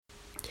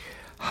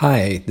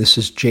Hi, this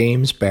is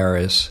James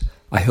Baraz.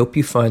 I hope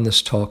you find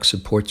this talk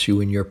supports you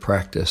in your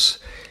practice.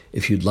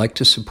 If you'd like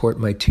to support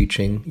my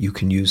teaching, you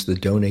can use the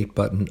donate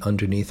button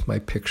underneath my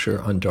picture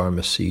on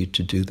Dharma Seed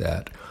to do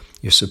that.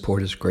 Your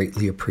support is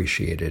greatly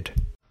appreciated.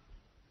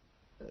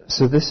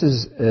 So this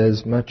is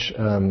as much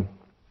a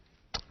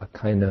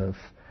kind of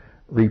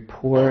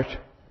report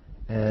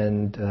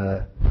and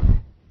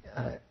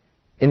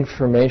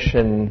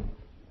information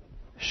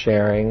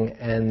sharing,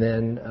 and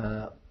then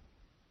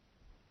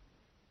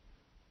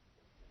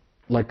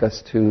like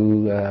us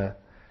to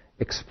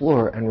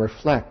explore and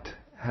reflect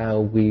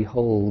how we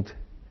hold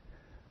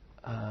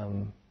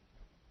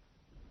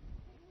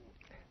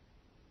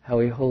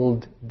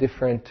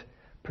different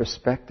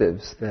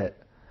perspectives that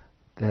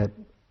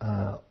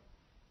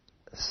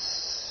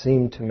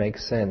seem to make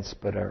sense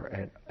but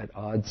are at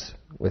odds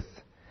with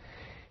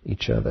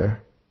each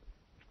other.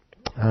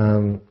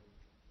 In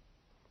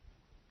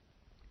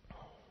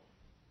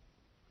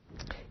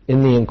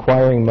the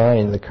inquiring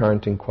mind, the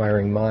current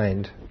inquiring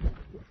mind,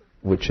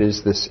 which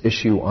is this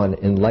issue on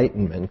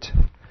enlightenment,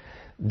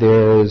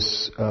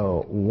 there's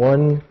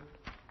one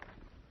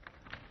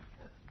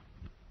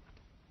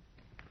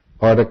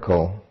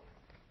article.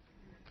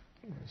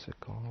 What is it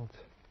called?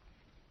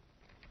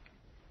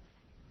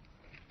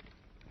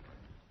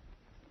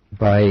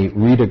 By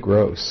Rita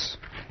Gross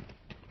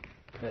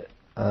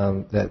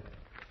that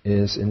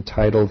is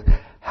entitled,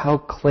 "How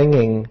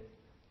Clinging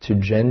to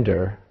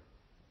Gender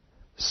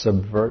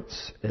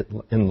Subverts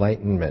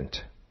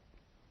Enlightenment."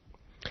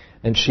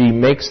 And she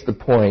makes the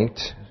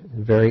point,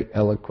 very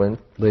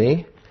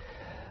eloquently,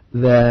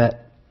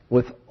 that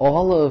with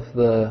all of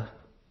the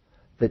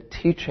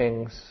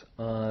teachings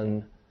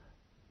on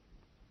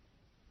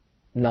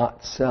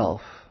not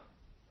self,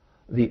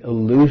 the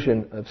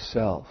illusion of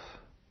self,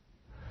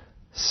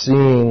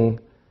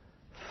 seeing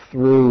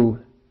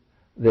through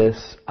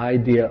this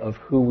idea of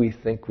who we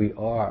think we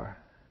are,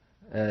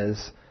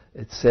 as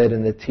it said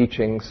in the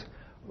teachings,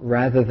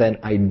 rather than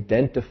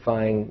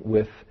identifying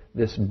with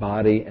this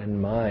body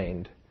and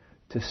mind,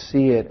 to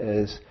see it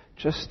as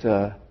just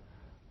a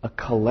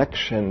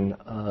collection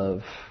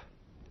of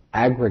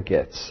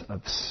aggregates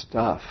of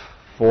stuff,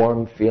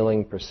 form,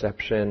 feeling,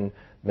 perception,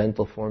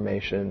 mental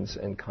formations,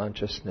 and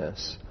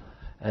consciousness.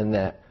 And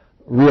that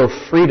real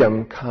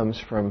freedom comes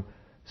from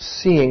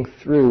seeing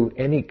through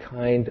any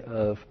kind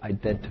of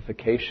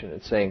identification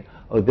and saying,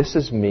 oh, this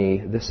is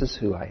me, this is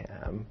who I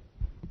am.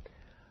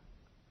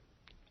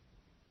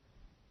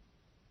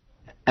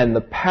 And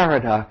the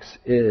paradox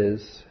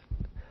is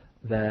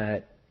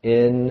that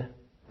in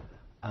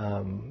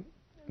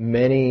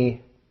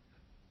many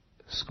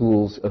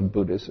schools of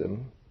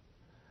Buddhism,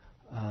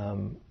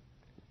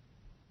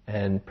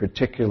 and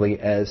particularly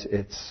as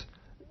it's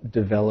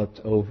developed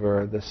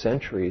over the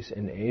centuries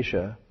in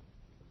Asia,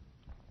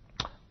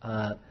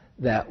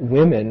 that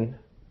women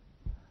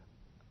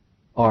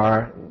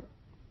are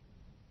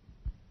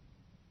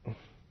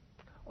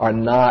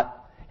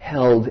not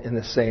held in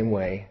the same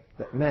way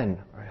that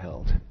men are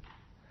held.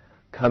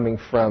 Coming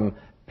from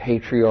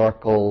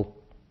patriarchal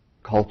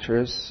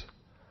cultures,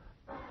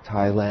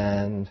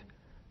 Thailand,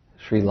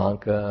 Sri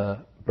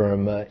Lanka,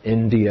 Burma,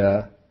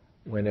 India,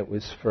 when it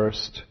was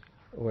first,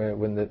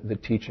 when the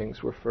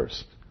teachings were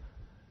first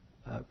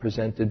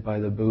presented by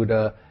the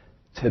Buddha,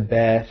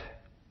 Tibet,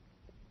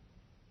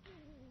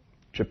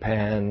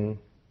 Japan,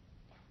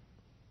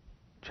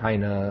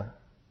 China,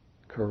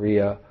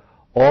 Korea,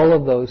 all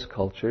of those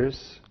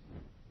cultures,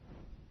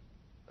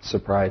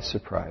 surprise,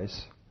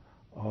 surprise,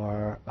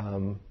 are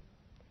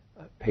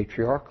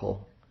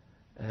patriarchal,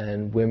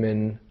 and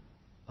women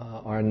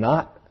are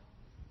not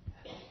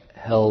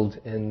held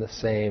in the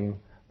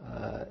same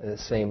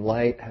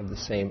light, have the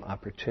same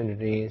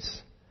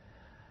opportunities,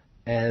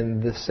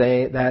 and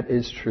that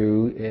is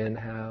true in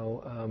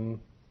how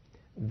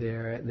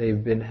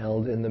they've been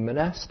held in the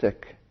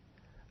monastic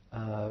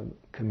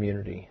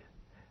community,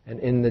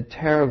 and in the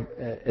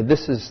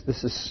this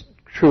is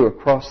true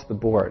across the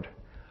board.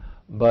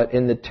 But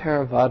in the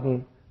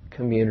Theravadan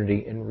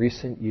community in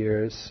recent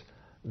years,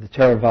 the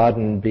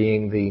Theravadan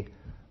being the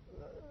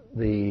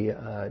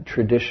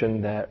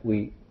tradition that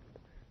we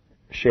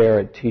share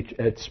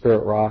at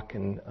Spirit Rock,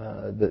 and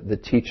the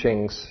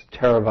teachings,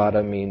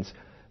 Theravada means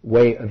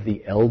way of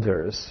the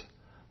elders,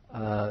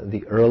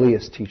 the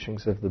earliest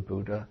teachings of the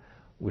Buddha,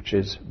 which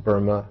is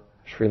Burma,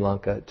 Sri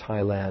Lanka,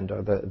 Thailand,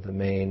 are the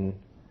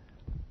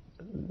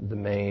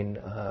main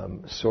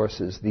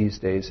sources these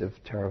days of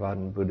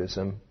Theravadan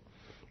Buddhism,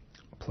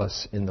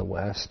 plus in the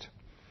West.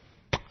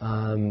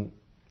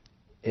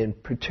 In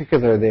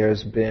particular,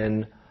 there's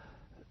been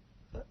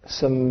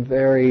some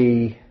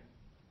very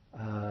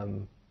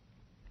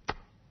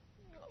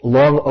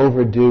long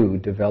overdue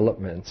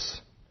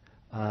developments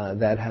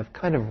that have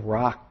kind of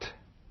rocked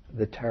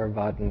the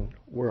Theravadan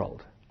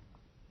world.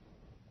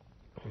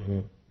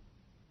 Mm-hmm.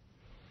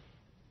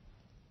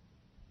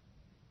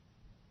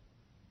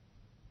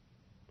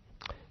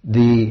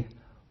 The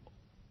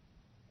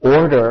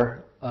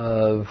order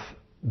of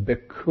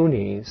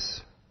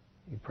Bhikkhunis,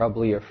 you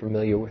probably are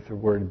familiar with the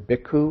word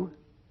bhikkhu,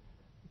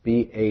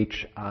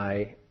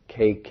 Bhikkhu.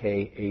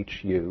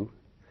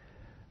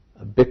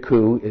 A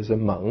bhikkhu is a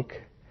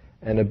monk,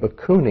 and a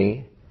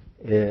bhikkhuni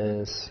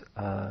is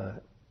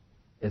a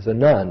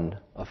nun,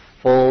 a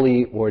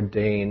fully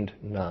ordained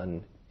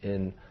nun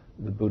in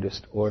the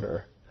Buddhist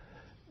order.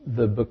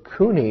 The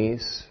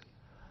bhikkhuni's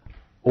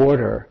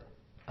order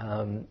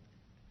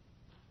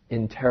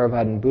in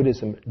Theravadan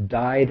Buddhism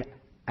died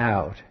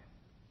out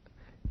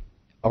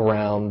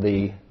around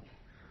the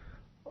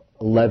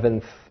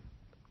 11th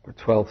or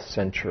 12th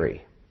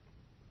century.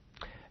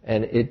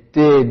 And it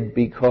did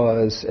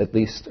because, at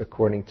least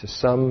according to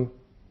some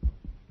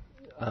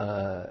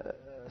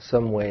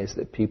ways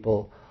that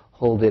people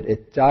hold it,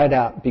 it died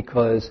out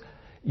because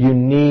you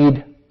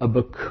need a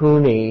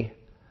bhikkhuni,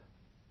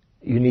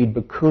 you need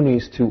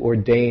bhikkhunis to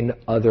ordain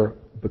other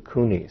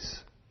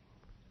bhikkhunis.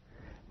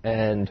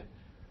 And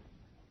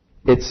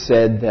it's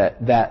said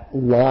that that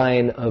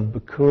line of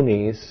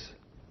bhikkhunis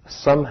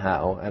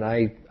somehow, and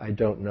I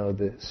don't know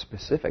the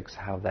specifics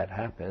how that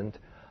happened,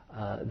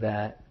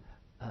 that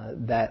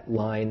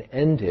line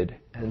ended.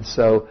 And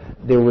so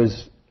there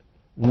was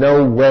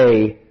no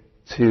way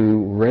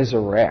to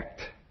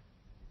resurrect,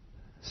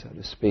 so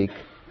to speak,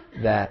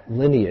 that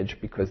lineage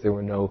because there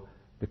were no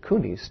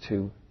bhikkhunis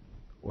to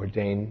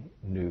ordain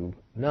new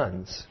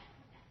nuns.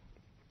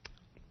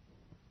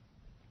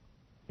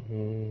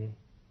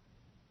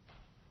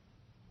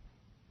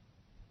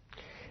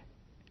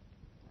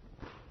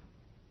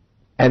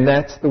 And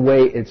that's the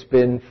way it's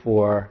been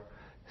for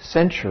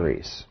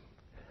centuries.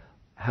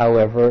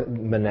 However,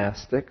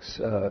 monastics,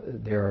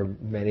 there are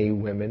many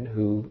women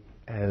who,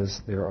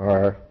 as there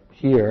are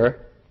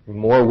here,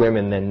 more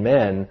women than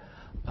men,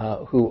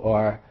 who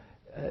are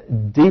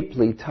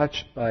deeply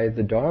touched by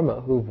the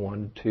Dharma, who've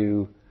wanted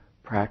to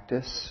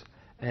practice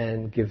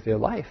and give their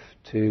life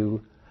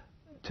to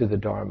the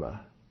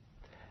Dharma.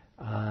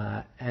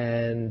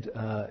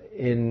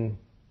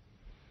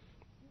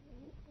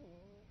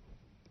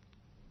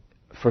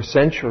 For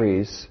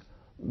centuries,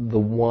 the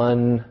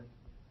one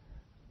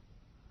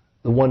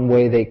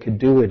way they could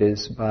do it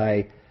is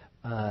by,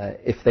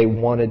 if they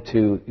wanted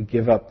to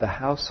give up the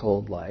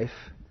household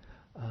life,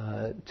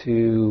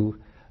 to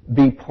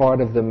be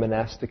part of the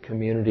monastic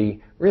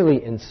community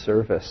really in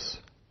service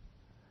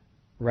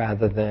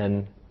rather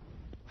than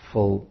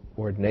full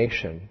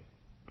ordination.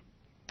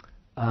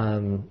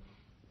 In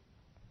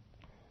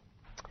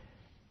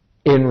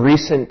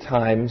recent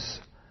times,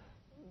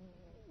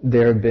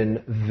 there have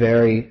been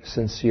very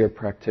sincere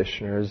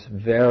practitioners,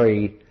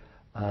 very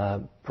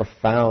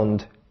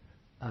profound,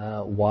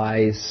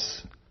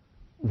 wise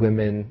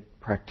women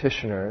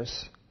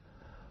practitioners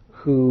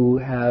who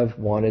have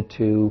wanted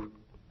to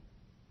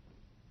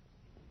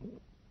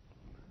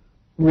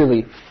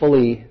really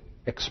fully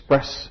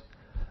express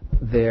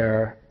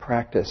their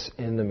practice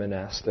in the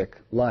monastic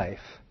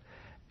life.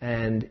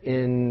 And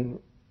in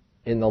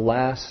the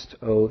last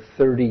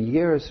 30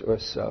 years or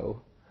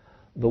so,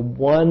 the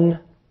one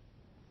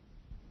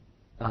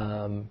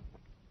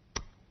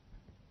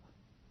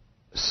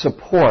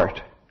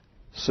supportive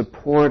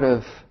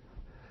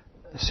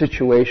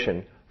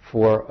situation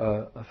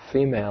for a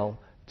female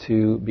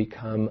to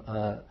become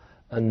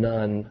a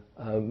nun,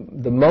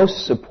 the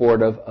most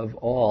supportive of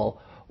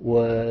all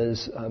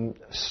was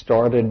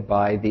started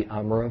by the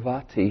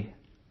Amaravati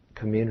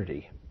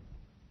community.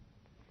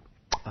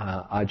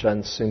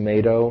 Ajahn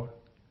Sumedho,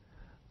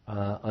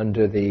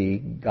 under the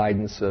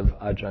guidance of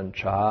Ajahn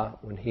Chah,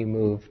 when he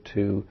moved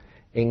to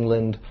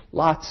England,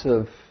 lots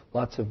of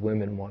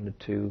women wanted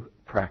to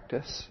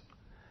practice,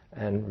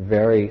 and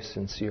very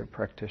sincere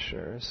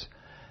practitioners.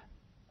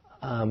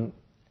 And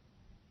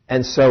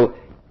so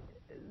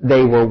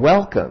they were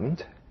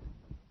welcomed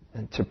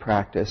to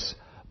practice,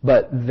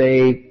 but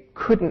they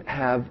couldn't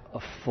have a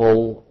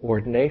full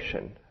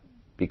ordination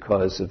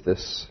because of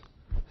this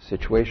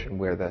situation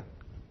where the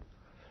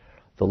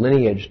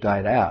lineage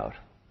died out.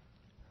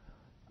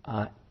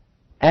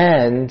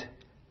 And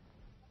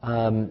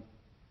Ajahn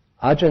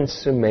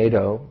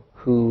Sumedho,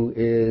 who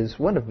is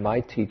one of my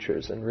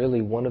teachers and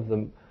really one of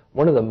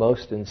the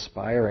most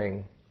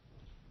inspiring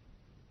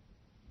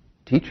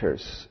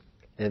teachers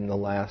in the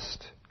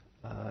last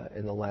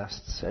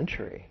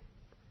century,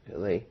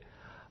 really,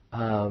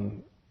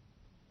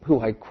 who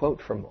I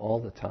quote from all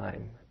the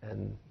time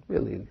and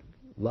really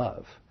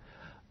love,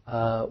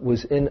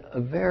 was in a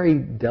very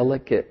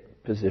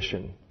delicate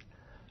position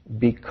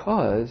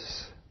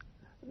because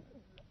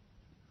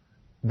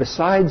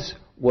besides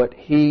what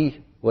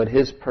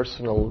his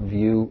personal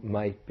view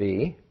might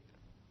be,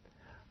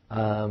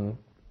 and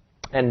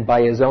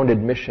by his own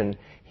admission,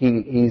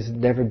 he's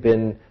never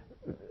been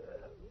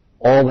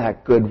all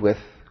that good with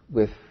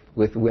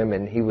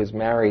women. He was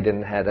married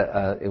and had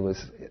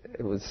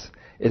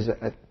is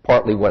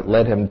partly what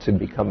led him to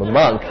become a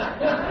monk.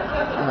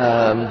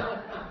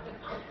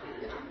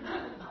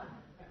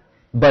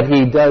 But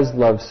he does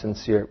love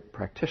sincere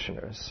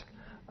practitioners.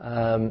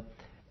 And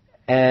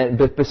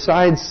But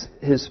besides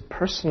his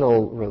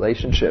personal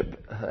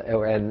relationship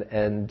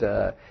and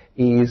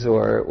ease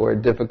or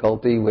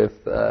difficulty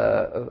with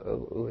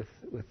the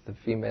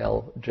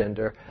female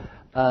gender,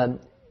 that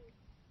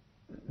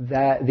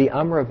the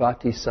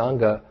Amaravati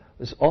Sangha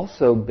has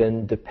also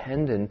been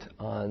dependent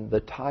on the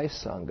Thai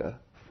Sangha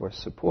for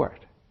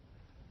support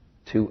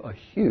to a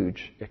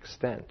huge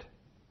extent.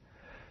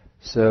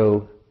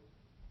 So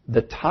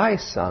the Thai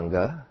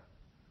Sangha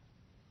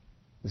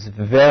is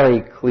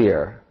very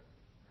clear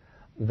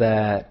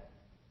that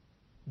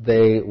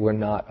they were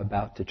not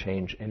about to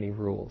change any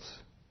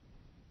rules.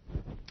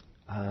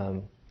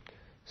 Over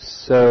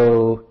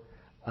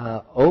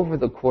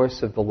the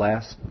course of the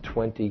last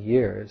 20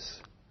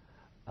 years,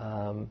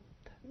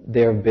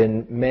 there have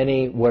been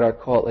many what are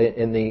called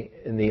in the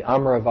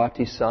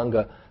Amaravati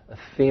Sangha, a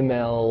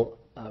female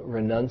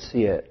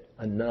renunciate,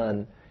 a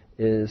nun,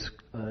 is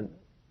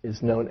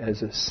known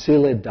as a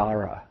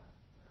Silidara,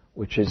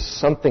 which is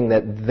something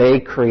that they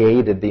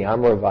created, the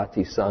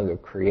Amaravati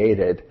Sangha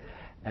created,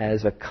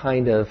 as a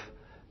kind of,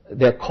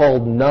 they're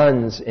called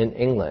nuns in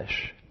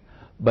English,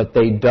 but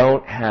they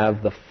don't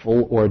have the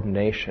full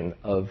ordination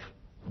of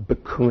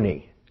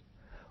Bhikkhuni,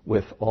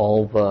 with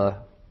all the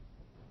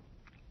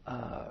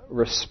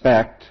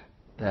respect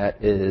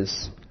that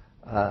is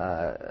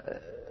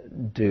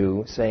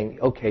due, saying,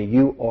 okay,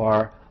 you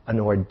are an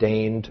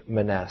ordained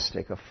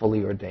monastic, a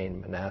fully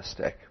ordained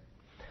monastic.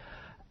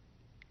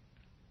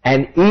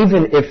 And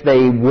even if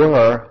they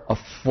were a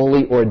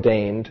fully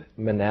ordained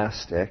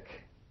monastic,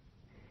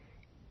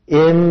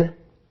 in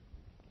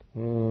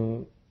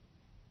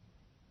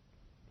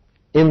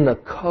the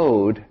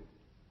code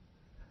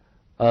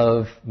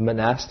of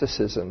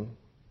monasticism,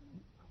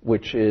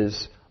 which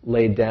is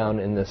laid down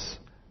in this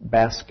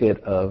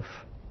basket of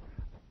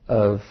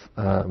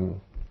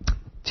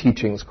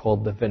teachings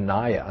called the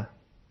Vinaya,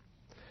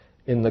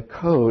 in the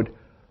code,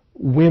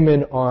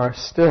 women are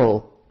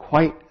still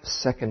quite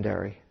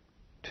secondary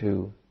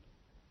to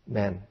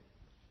men.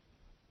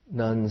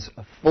 Nuns,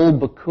 a full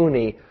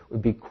bhikkhuni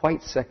would be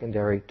quite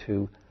secondary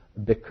to a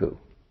bhikkhu.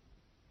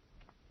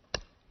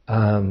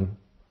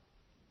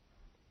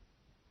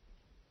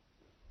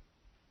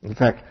 In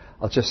fact,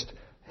 I'll just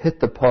hit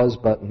the pause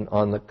button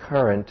on the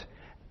current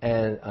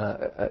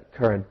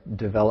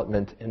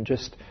development and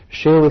just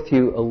share with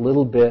you a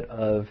little bit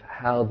of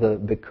how the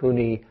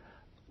bhikkhuni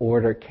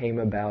order came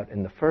about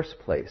in the first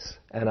place.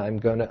 And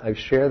I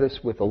share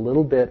this with a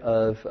little bit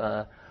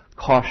of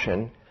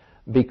caution,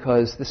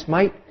 because this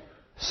might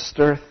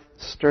stir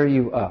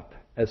you up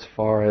as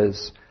far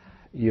as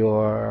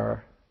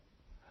your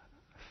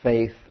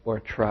faith or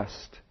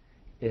trust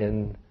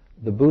in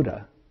the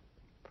Buddha.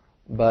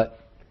 But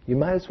you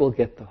might as well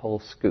get the whole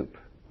scoop.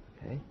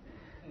 Okay?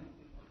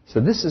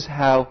 So this is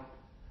how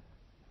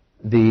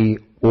the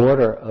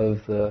order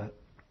of the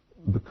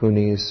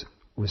Bhikkhunis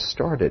was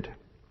started.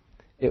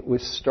 It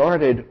was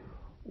started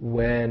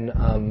when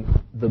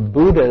the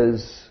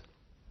Buddha's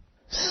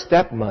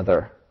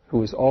stepmother, who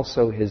was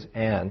also his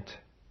aunt,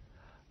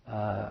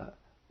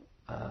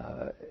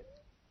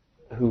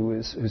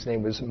 whose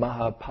name was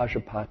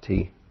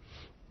Mahapajapati,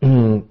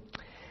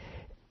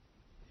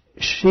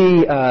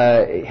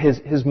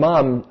 his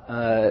mom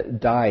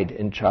died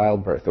in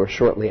childbirth, or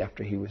shortly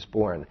after he was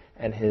born,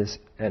 and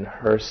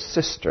her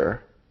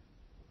sister,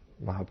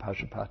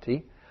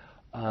 Mahapajapati,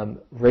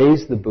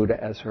 raised the Buddha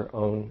as her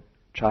own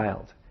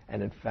child,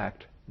 and in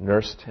fact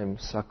nursed him,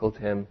 suckled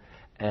him,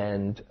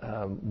 and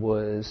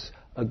was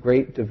a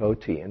great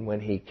devotee. And when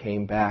he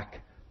came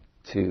back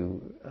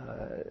to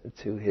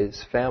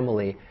his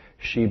family,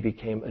 she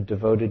became a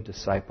devoted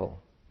disciple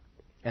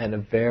and a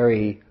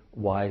very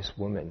wise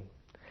woman.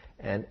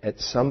 And at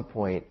some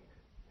point,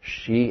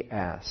 she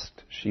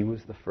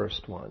was the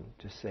first one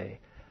to say,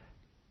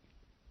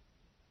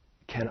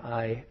 "Can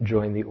I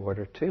join the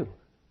order too?"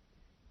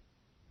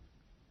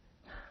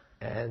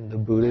 And the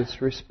Buddha's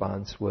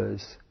response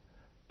was,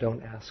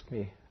 "Don't ask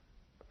me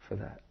for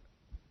that."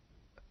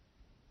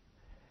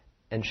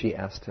 And she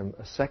asked him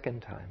a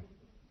second time,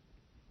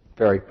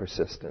 very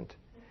persistent.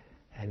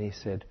 And he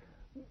said,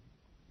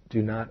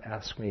 "Do not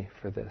ask me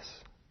for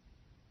this."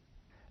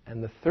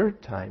 And the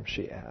third time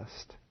she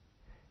asked,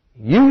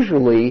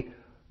 usually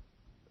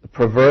the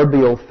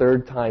proverbial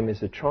third time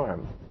is a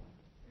charm.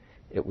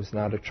 It was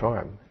not a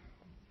charm.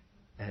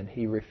 And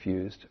he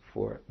refused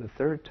for the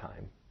third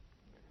time.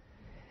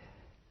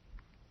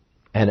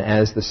 And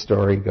as the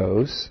story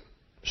goes,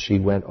 she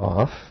went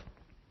off,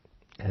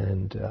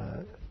 and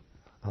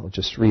I'll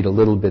just read a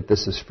little bit.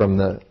 This is from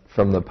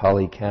the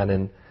Pali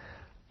Canon.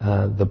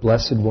 The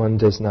Blessed One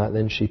does not,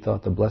 then she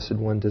thought, the Blessed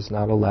One does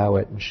not allow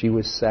it. And she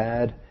was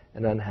sad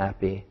and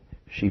unhappy.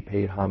 She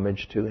paid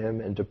homage to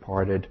him and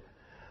departed.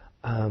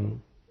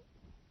 And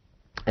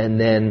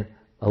then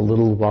a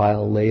little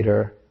while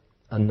later,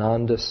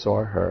 Ananda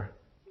saw her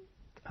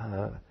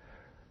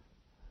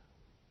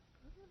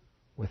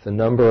with a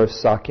number of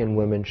Sakyan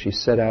women. She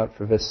set out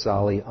for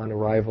Vesali. On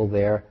arrival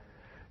there,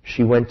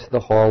 she went to the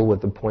hall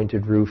with the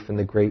pointed roof and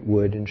the great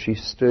wood, and she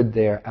stood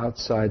there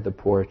outside the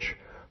porch.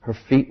 Her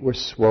feet were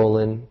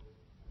swollen,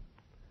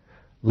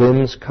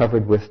 limbs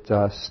covered with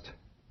dust.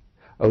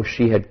 Oh,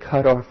 she had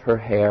cut off her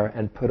hair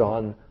and put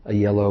on a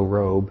yellow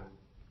robe.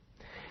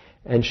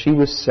 And she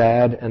was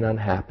sad and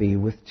unhappy,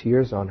 with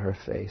tears on her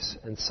face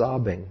and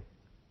sobbing.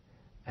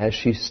 As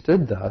she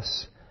stood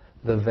thus,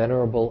 the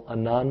Venerable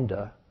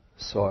Ananda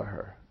saw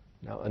her.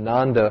 Now,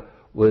 Ananda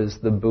was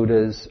the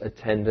Buddha's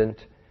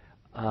attendant,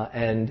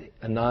 and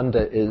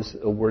Ananda is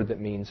a word that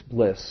means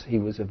bliss. He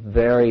was a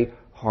very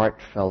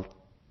heartfelt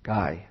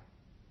guy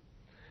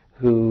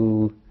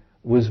who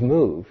was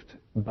moved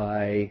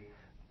by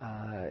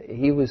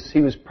he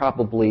was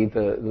probably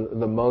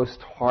the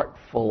most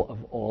heartful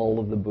of all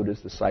of the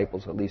Buddha's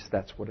disciples. At least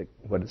that's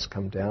what it's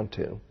come down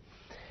to.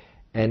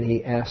 And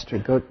he asked her,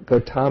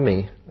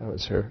 Gotami, that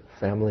was her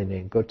family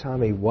name,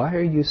 Gotami, why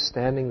are you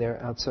standing there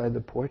outside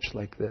the porch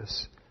like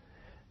this?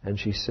 And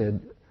she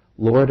said,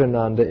 Lord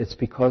Ananda, it's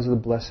because the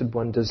Blessed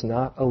One does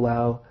not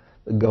allow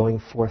the going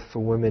forth for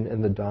women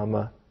in the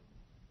Dhamma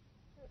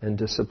and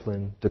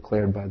discipline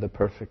declared by the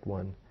Perfect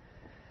One.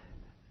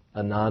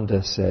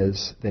 Ananda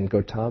says, then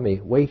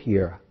Gotami, wait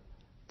here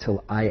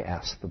till I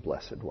ask the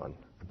Blessed One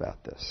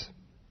about this.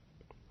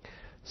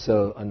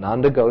 So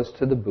Ananda goes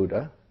to the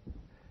Buddha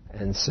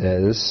and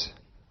says,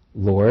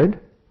 Lord,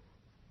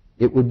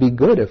 it would be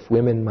good if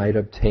women might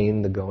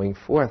obtain the going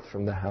forth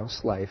from the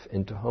house life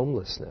into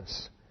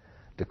homelessness,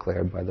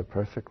 declared by the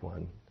Perfect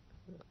One.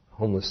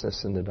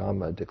 Homelessness in the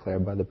Dhamma,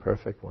 declared by the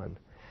Perfect One.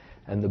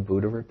 And the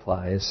Buddha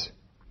replies,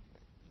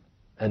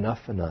 enough,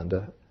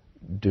 Ananda,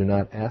 do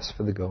not ask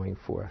for the going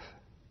forth.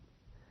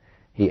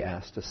 He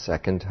asked a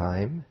second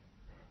time,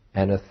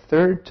 and a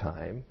third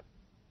time,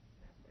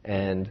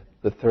 and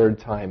the third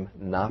time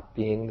not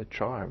being the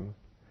charm,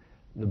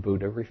 the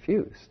Buddha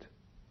refused.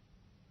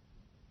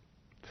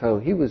 So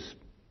he was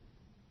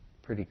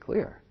pretty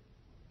clear.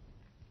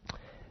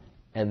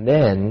 And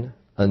then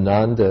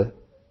Ananda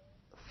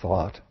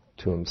thought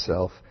to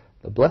himself,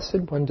 the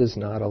Blessed One does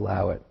not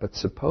allow it, but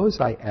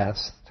suppose I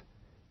asked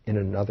in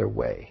another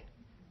way.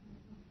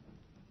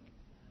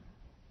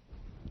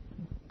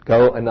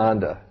 Go,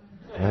 Ananda.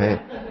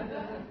 Right?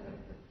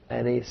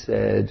 And he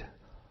said,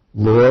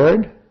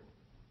 Lord,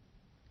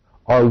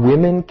 are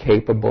women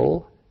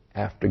capable,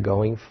 after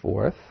going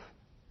forth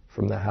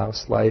from the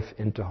house life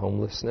into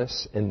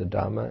homelessness in the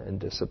Dhamma and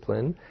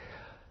discipline,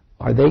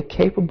 are they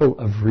capable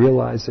of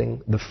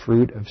realizing the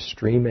fruit of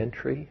stream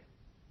entry,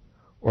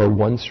 or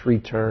once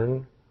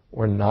return,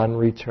 or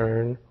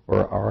non-return,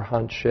 or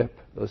arahantship?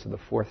 Those are the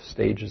 4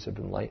 stages of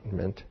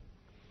enlightenment.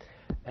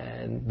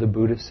 And the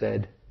Buddha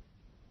said,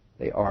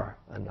 they are,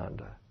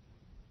 Ananda.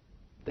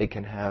 They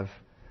can have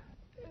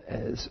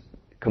as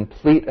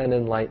complete an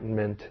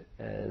enlightenment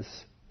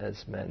as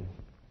men.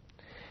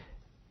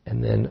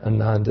 And then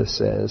Ananda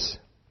says,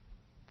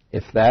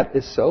 if that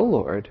is so,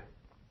 Lord,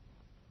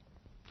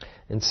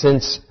 and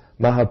since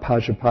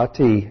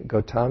Mahapajapati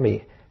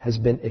Gotami has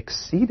been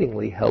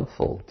exceedingly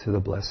helpful to the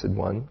Blessed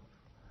One,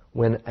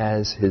 when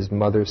as his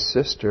mother's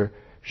sister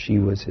she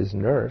was his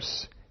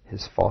nurse,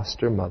 his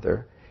foster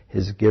mother,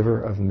 his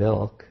giver of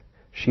milk,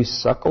 she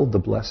suckled the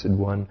Blessed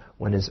One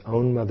when his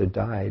own mother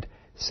died.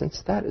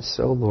 Since that is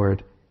so,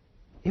 Lord,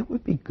 it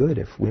would be good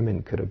if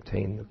women could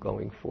obtain the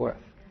going forth.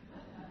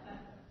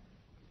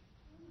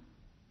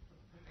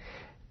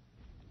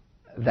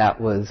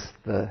 That was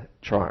the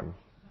charm.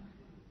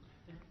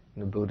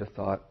 And the Buddha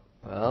thought,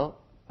 well,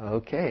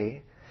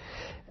 okay.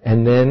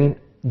 And then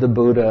the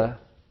Buddha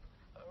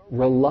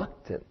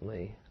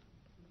reluctantly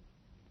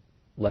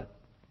let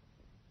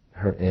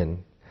her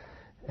in.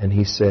 And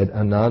he said,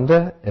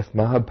 Ananda, if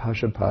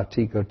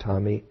Mahapajapati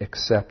Gotami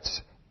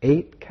accepts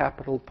 8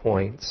 capital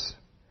points,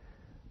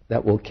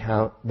 that will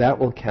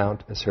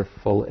count as her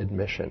full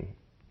admission.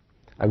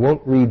 I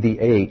won't read the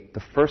 8.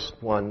 The first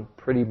one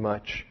pretty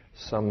much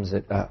sums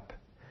it up.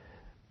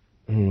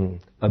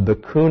 A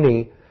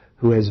bhikkhuni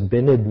who has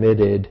been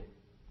admitted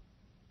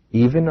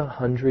even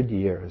 100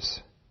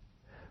 years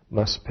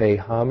must pay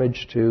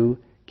homage to,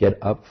 get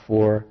up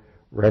for,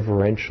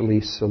 reverentially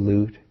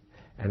salute,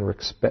 and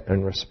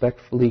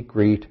respectfully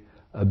greet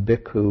a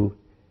bhikkhu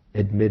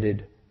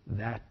admitted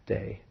that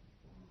day.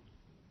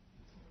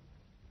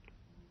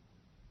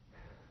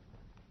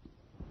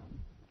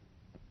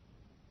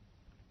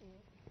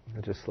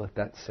 I'll just let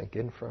that sink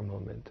in for a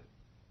moment.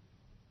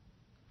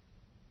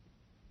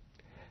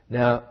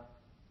 Now,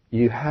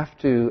 you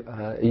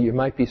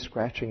might be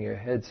scratching your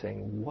head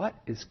saying, what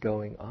is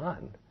going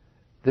on?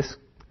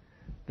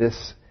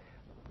 This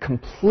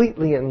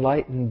completely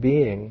enlightened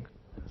being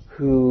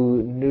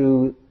who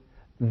knew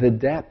the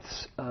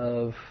depths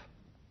of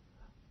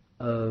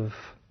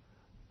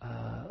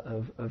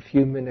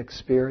human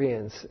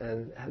experience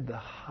and had the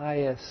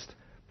highest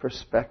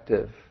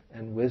perspective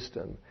and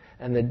wisdom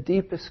and the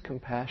deepest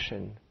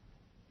compassion,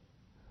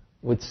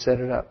 would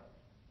set it up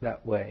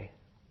that way.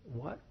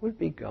 What would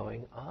be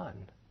going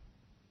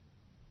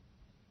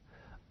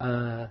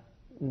on?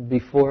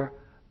 Before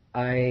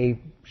I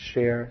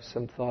share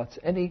some thoughts,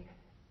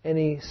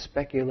 any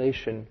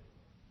speculation,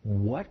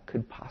 what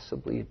could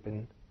possibly have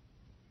been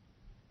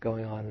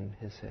going on in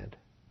his head?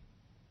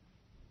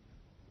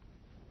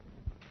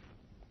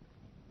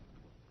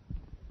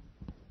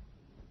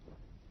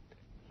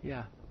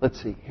 Yeah.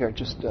 Let's see. Here,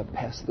 just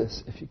pass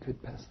this. If you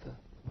could pass the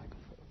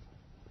microphone.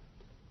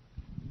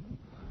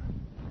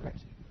 Right.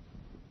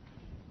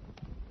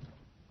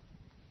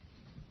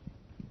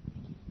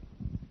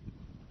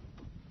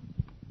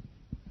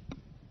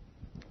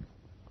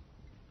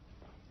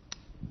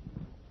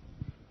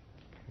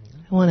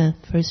 I want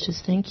to first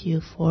just thank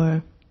you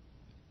for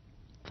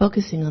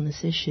focusing on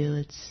this issue.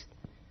 It's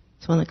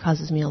one that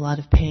causes me a lot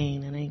of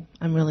pain, and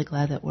I'm really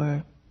glad that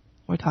we're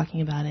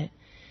talking about it.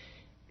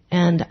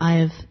 And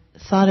I've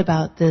thought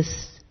about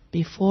this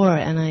before,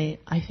 and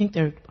I think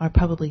there are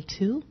probably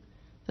two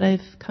that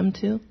I've come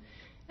to.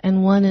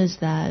 And one is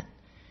that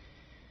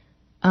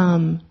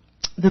the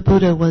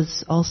Buddha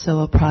was also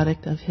a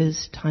product of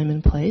his time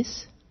and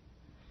place.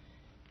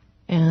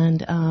 And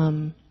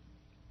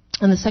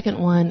the second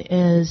one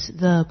is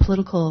the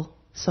political,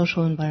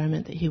 social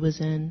environment that he was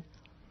in.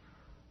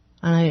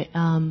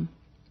 And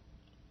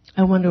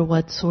I wonder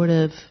what sort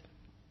of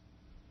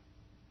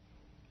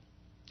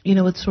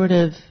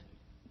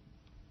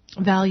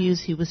values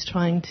he was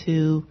trying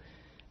to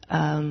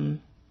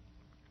kind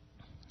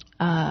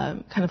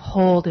of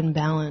hold and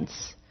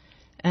balance.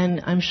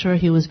 And I'm sure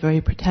he was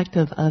very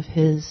protective of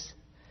his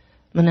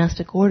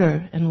monastic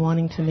order and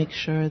wanting to make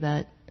sure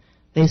that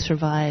they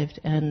survived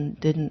and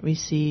didn't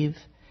receive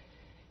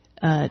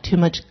too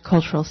much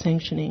cultural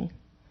sanctioning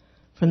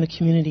from the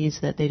communities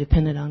that they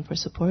depended on for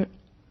support.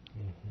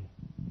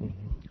 Mm-hmm.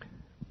 Mm-hmm.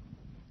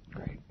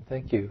 Great,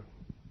 thank you.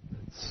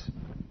 That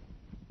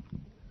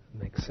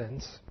makes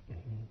sense.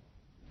 Mm-hmm.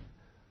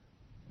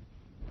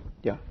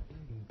 Yeah,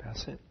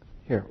 pass it.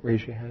 Here,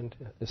 raise your hand,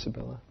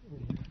 Isabella.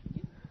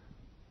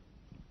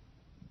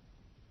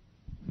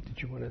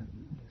 Did you want to say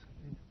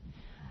something?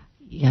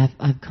 Yeah,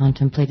 I've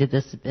contemplated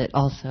this a bit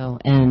also,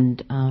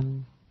 and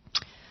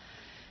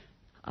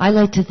I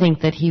like to think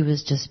that he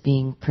was just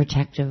being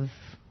protective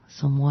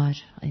somewhat.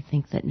 I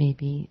think that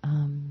maybe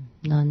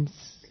nuns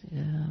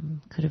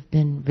could have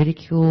been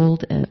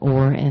ridiculed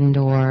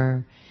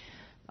or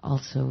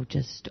also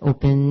just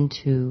open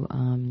to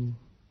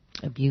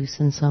abuse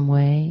in some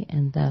way,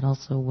 and that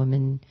also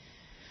women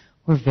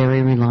were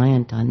very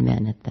reliant on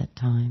men at that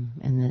time,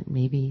 and that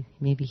maybe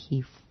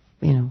he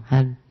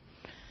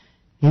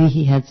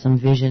had some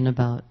vision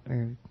about,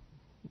 and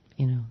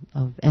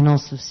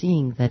also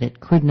seeing that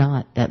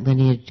that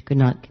lineage could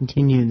not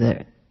continue,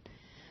 that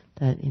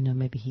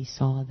maybe he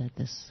saw that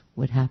this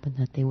would happen,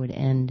 that they would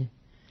end,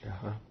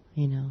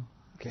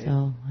 Okay.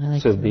 So I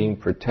like being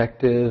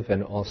protective,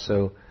 and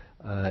also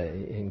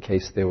in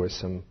case there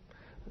was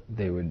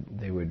they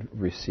would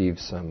receive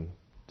some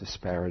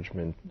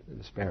disparaging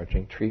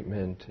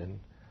treatment, and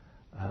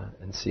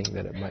seeing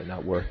that it might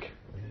not work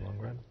in the long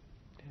run.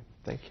 Okay,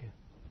 thank you.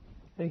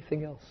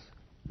 Anything else?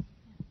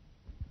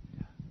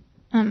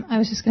 I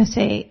was just going to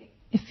say,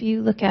 if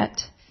you look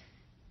at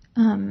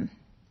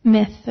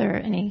myth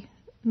or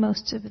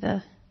most of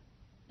the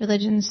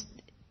religions,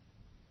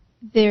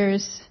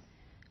 there's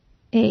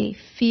a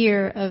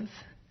fear of,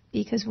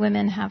 because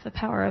women have the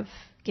power of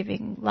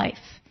giving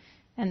life,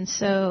 and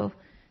so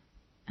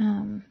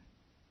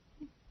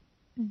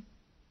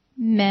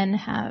men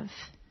have,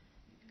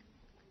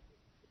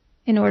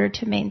 in order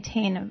to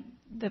maintain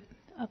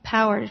a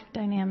power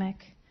dynamic,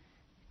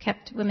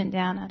 kept women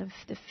down out of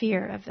the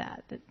fear of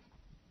that.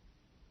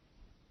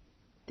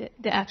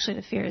 Actually,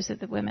 the fear is that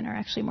the women are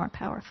actually more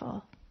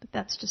powerful. But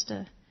that's just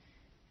a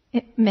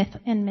myth,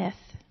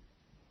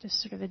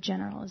 just sort of a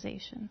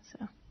generalization. So.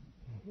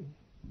 Mm-hmm.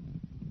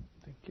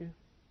 Thank you.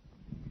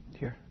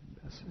 Here,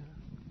 pass it.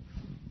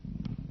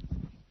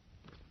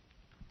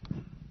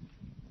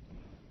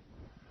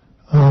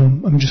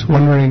 I'm just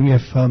wondering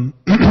if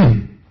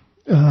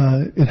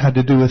it had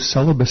to do with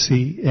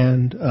celibacy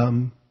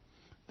and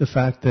the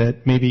fact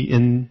that maybe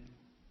in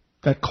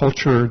that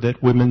culture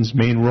that women's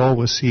main role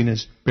was seen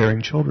as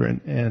bearing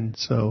children, and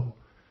so,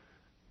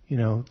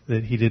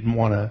 that he didn't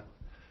want to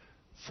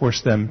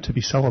force them to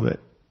be celibate,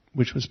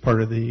 which was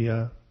part of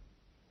the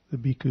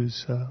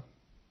bhikkhus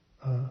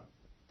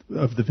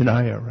of the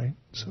Vinaya, right?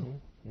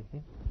 So.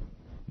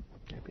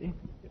 Maybe.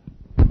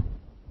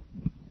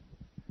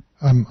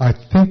 I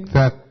think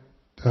that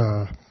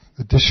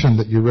edition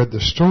that you read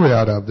the story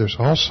out of, there's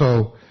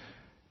also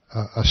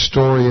a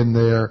story in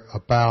there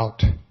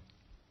about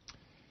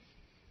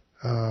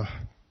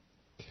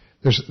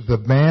there's the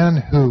man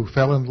who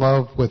fell in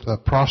love with a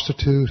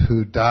prostitute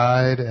who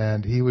died,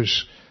 and he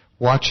was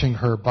watching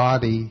her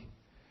body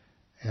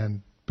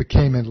and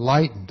became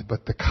enlightened.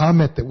 But the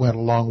comment that went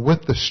along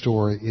with the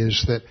story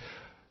is that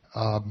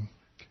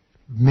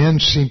men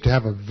seem to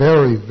have a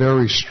very,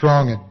 very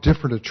strong and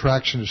different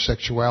attraction to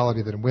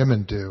sexuality than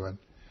women do. And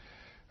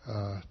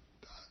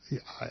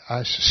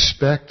I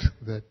suspect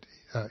that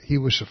he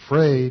was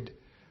afraid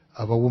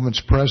of a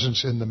woman's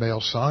presence in the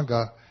male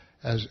sangha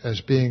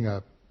as being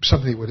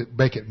something that would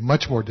make it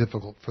much more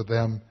difficult for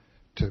them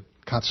to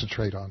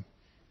concentrate on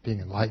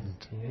being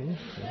enlightened. Mm-hmm.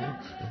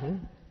 Mm-hmm. Mm-hmm.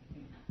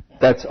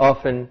 That's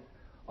often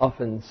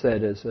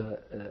said as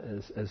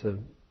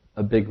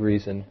a big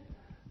reason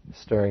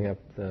stirring up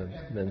the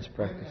men's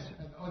practice.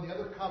 And the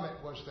other comment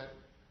was that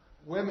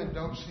women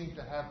don't seem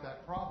to have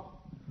that problem.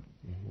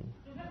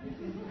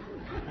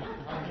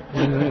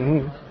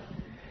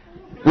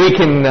 We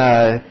can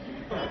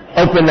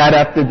open that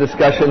up to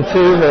discussion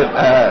too,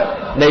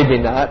 but maybe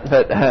not.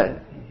 But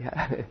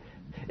yeah.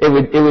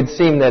 It would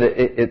seem that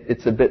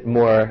it's a bit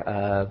more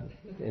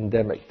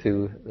endemic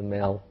to the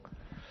male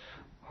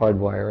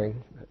hardwiring.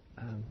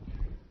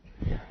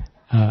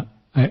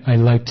 I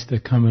liked the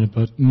comment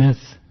about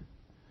myth,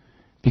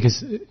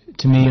 because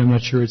to me, I'm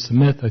not sure it's a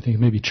myth. I think it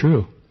may be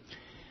true.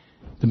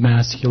 The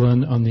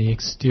masculine on the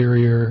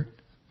exterior,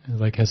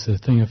 like, has the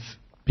thing of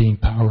being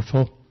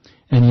powerful,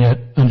 and yet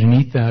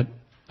underneath that,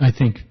 I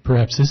think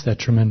perhaps is that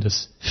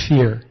tremendous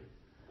fear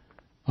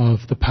of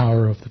the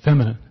power of the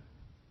feminine.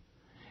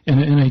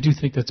 And I do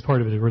think that's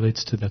part of it. It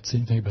relates to that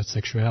same thing about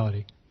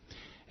sexuality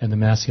and the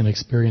masculine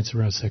experience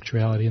around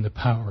sexuality and the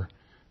power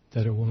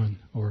that a woman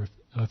or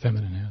a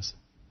feminine has.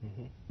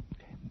 Mm-hmm.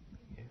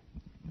 Okay.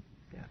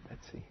 Yeah,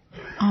 Betsy.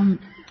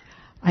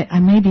 I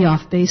may be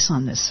off base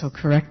on this, so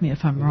correct me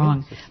if I'm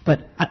wrong,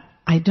 but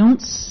I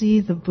don't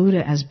see the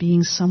Buddha as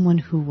being someone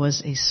who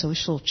was a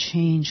social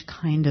change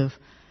kind of.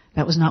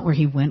 That was not where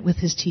he went with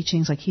his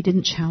teachings. Like, he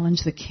didn't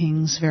challenge the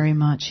kings very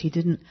much. He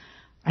didn't,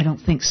 I don't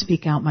think,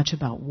 speak out much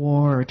about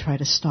war or try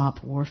to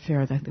stop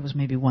warfare. There was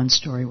maybe one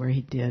story where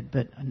he did,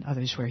 but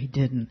others where he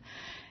didn't.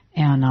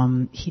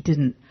 And he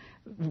didn't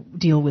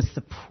deal with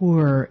the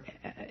poor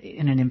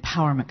in an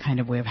empowerment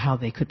kind of way of how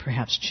they could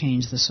perhaps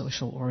change the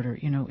social order.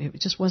 You know, it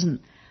just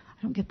wasn't,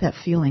 I don't get that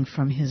feeling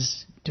from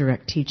his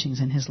direct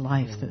teachings in his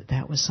life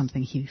that was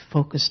something he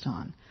focused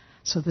on.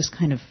 So this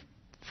kind of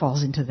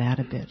falls into that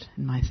a bit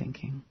in my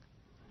thinking.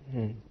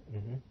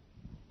 Mm-hmm.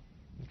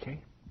 Okay.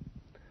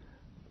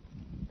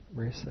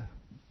 Marissa.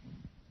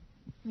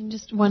 I mean,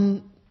 just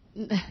one.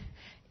 It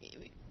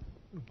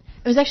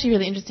was actually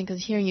really interesting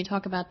because hearing you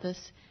talk about this,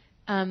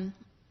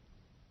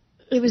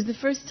 it was the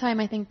first time,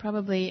 I think,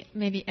 probably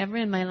maybe ever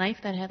in my life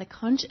that I had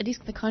at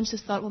least the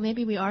conscious thought, well,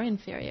 maybe we are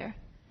inferior.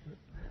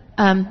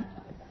 I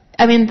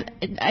mean,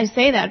 I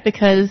say that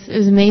because it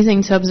was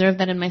amazing to observe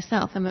that in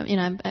myself. When you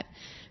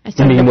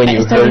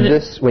heard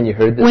this?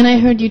 When I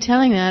heard you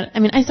telling that, I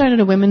mean, I started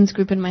a women's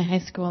group in my high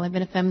school. I've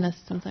been a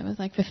feminist since I was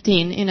like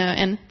 15,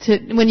 and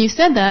when you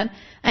said that,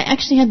 I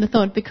actually had the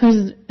thought,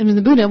 because it was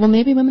the Buddha, well,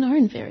 maybe women are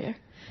inferior,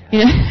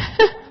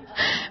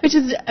 which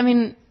is, I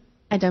mean,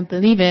 I don't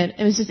believe it.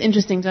 It was just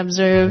interesting to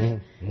observe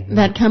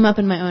that come up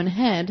in my own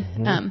head.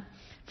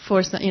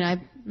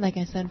 Like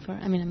I said,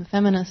 I'm a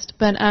feminist,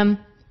 but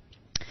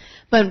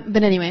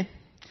anyway,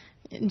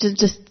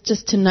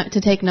 just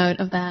to take note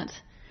of that.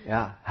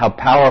 Yeah, how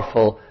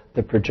powerful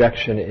the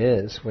projection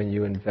is when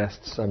you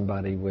invest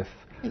somebody with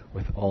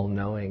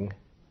all-knowing.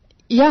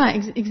 Yeah,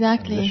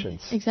 exactly.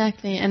 Omniscience.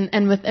 Exactly,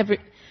 and with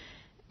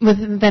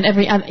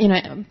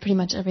pretty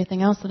much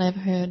everything else that I've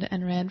heard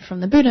and read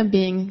from the Buddha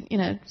being,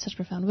 such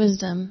profound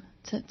wisdom,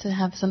 to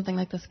have something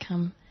like this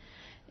come,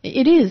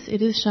 it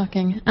is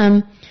shocking.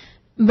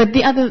 But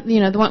the other,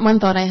 the one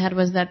thought I had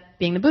was that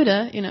being the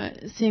Buddha,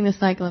 seeing the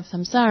cycle of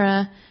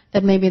samsara,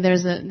 that maybe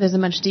there's a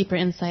much deeper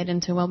insight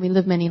into, well, we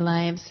live many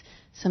lives.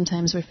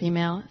 Sometimes we're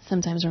female,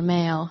 sometimes we're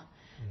male,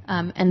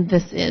 and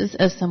this is,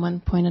 as someone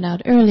pointed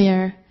out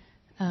earlier,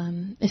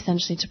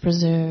 essentially to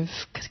preserve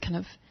kind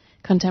of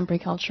contemporary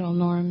cultural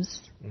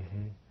norms.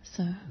 Mm-hmm.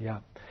 So yeah,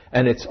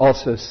 and it's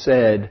also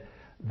said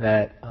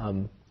that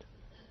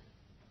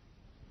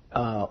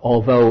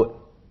although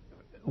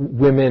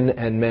women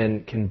and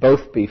men can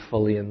both be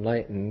fully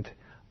enlightened,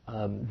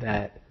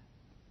 that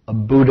a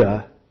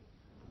Buddha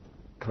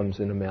comes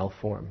in a male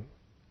form.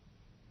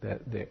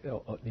 That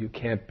you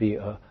can't be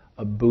a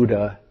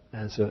Buddha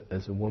as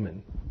a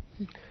woman.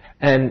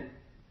 And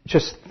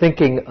just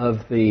thinking of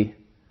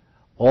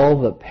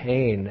all the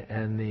pain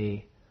and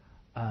the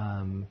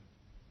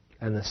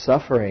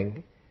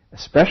suffering,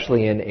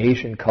 especially in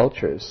Asian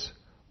cultures,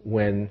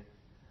 when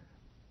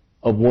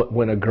a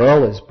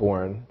girl is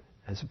born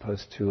as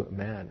opposed to a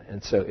man,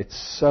 and so it's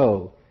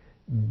so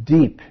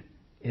deep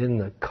in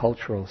the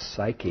cultural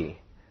psyche.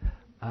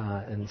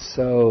 And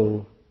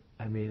so,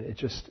 I mean,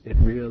 it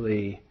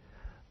really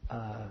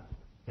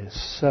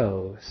is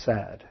so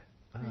sad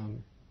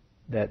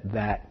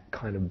that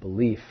kind of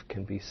belief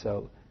can be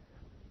so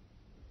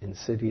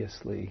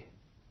insidiously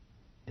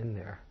in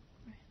there.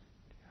 Yeah.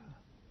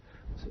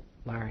 So,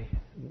 Larry,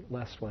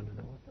 last one, and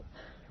then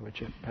would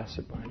you pass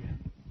it by you?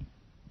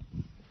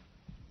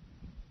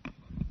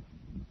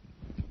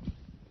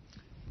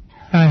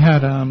 I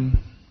had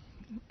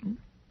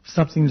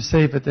something to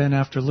say, but then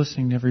after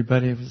listening to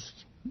everybody, it was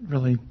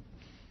really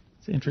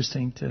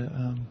interesting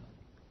to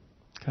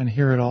kind of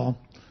hear it all.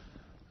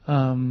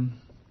 One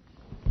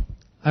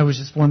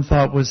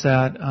thought was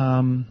that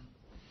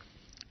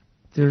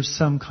there's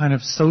some kind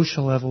of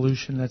social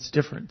evolution that's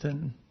different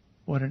than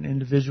what an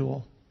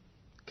individual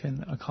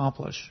can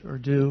accomplish or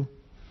do.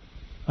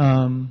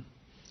 I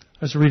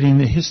was reading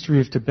The History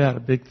of Tibet,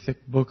 a big, thick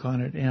book on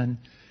it, and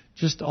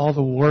just all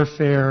the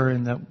warfare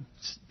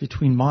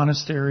between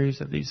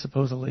monasteries of these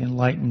supposedly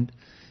enlightened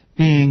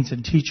beings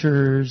and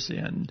teachers,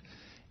 and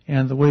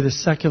the way the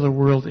secular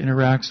world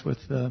interacts with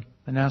the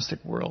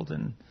monastic world,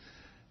 and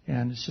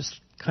it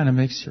just kind of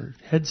makes your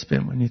head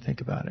spin when you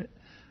think about it.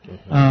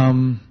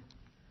 Mm-hmm.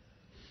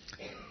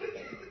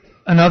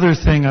 Another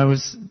thing I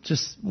was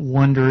just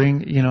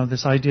wondering,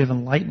 this idea of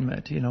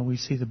enlightenment. We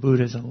see the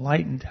Buddha as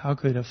enlightened. How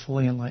could a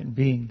fully enlightened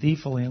being, the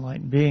fully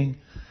enlightened being,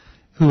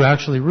 who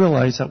actually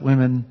realized that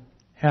women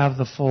have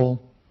the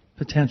full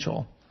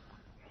potential,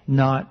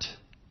 not,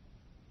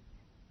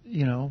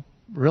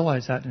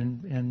 realize that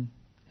and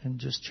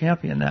just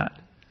champion that?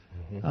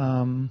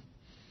 Mm-hmm.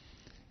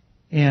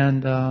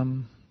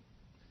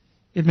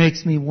 It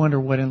makes me wonder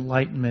what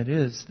enlightenment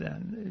is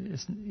then.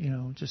 It's,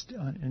 just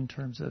in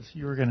terms of,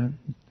 you were going to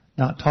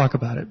not talk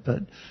about it,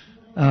 but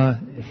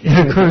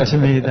it occurred to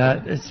me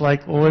that it's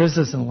like, well, what is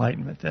this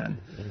enlightenment then?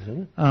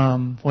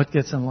 Mm-hmm. What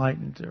gets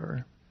enlightened,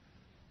 or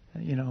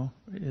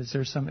is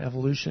there some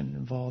evolution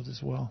involved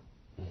as well?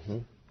 Mm-hmm.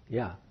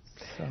 Yeah,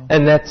 so.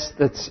 And that's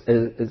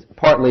is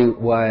partly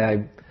why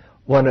I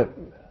want to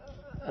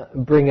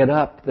bring it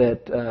up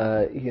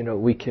that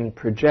we can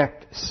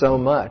project so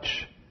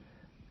much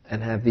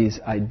and have these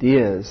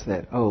ideas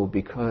that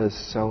because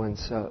so and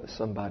so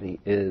somebody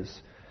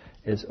is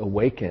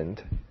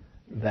awakened,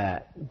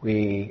 that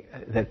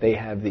they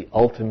have the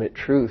ultimate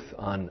truth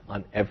on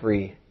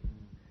every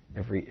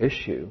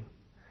issue.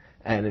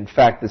 And in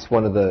fact, it's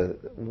one of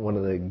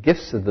the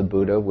gifts of the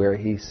Buddha where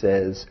he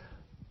says,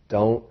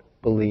 don't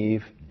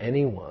believe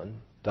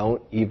anyone,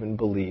 don't even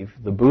believe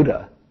the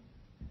Buddha,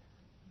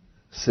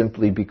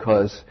 simply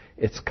because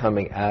it's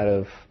coming out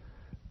of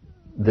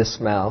this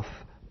mouth,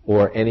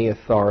 or any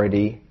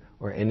authority,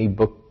 or any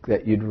book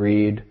that you'd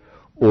read,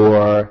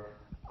 or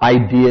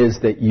ideas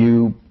that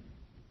you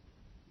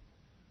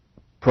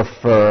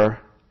prefer,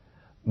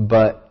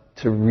 but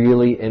to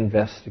really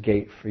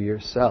investigate for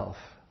yourself.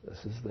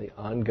 This is the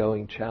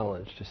ongoing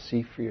challenge, to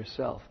see for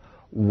yourself.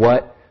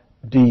 What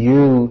do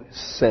you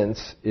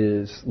sense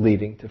is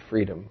leading to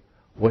freedom?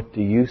 What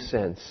do you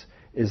sense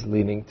is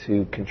leading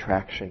to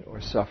contraction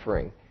or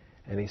suffering?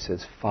 And he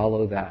says,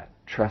 follow that,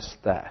 trust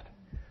that.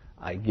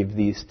 I give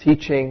these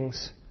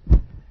teachings,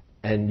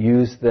 and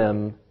use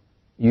the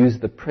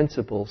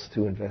principles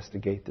to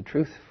investigate the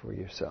truth for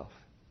yourself.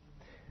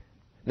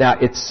 Now,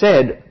 it's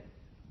said,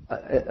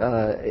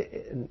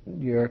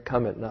 your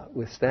comment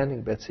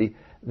notwithstanding, Betsy,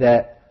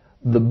 that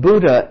the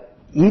Buddha,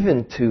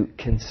 even to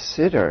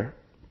consider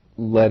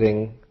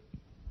letting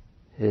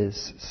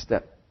his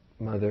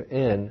stepmother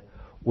in,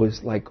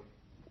 was like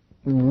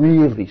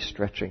really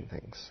stretching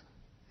things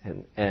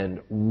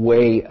and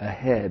way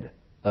ahead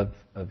of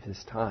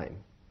his time.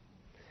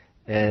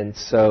 And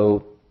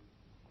so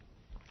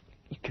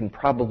you can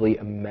probably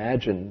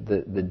imagine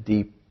the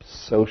deep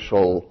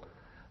social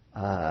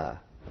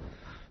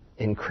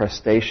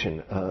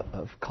incrustation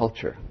of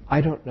culture. I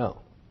don't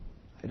know.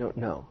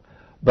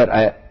 But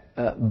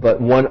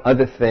one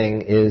other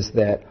thing is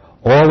that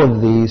all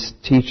of these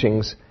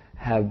teachings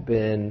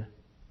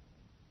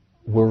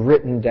were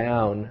written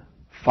down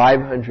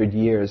 500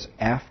 years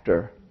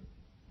after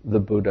the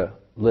Buddha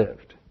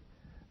lived.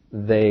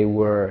 They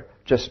were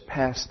just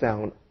passed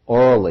down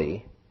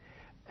orally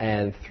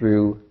and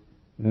through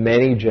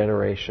many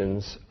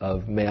generations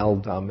of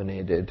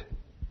male-dominated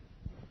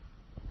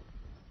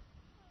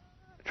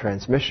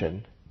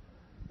transmission.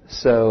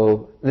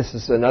 So this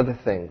is another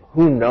thing.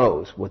 Who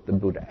knows what the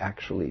Buddha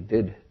actually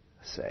did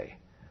say?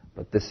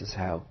 But this is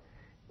how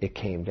it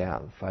came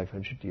down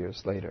 500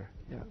 years later.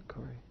 Yeah,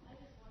 Corey.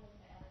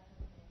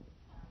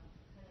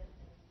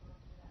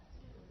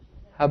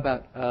 How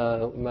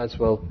about, we might as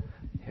well,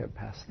 here,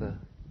 pass the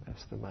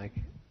mic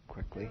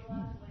quickly.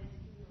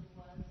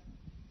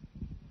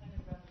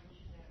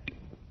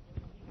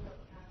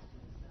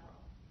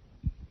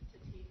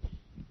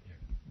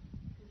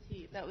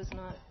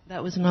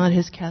 That was not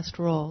his caste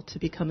role, to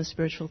become a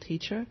spiritual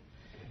teacher.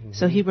 Mm-hmm.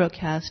 So he broke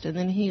caste, and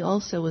then he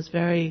also was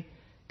very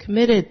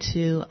committed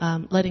to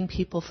letting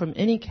people from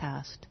any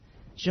caste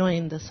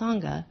join the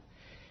Sangha.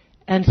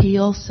 And he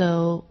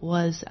also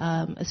was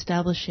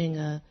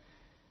establishing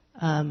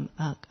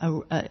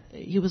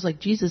he was like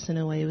Jesus in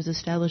a way. He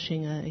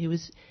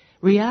was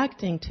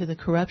reacting to the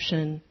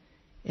corruption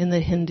in the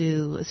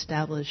Hindu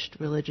established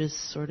religious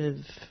sort of,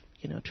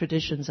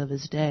 traditions of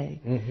his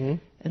day. Mm-hmm.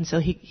 And so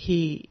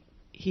he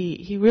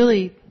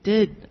really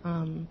did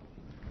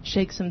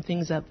shake some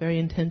things up very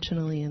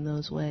intentionally in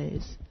those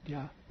ways.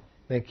 Yeah,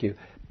 thank you.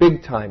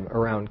 Big time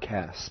around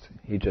caste.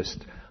 He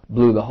just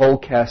blew the whole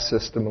caste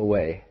system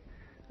away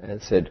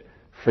and said,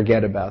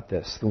 forget about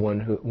this. The one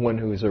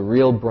who is a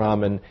real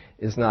Brahmin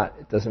is not.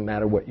 It doesn't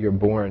matter what you're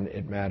born.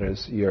 It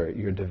matters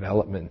your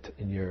development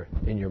in your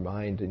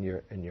mind and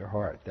your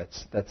heart.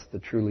 That's the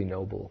truly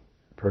noble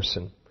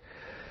person.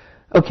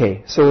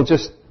 Okay, so we'll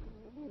just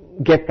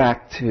get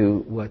back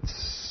to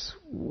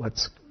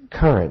what's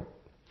current.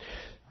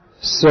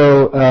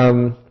 So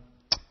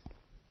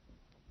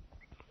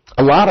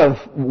a lot of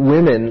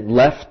women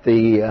left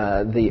the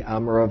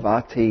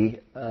Amaravati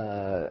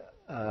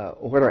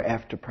order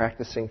after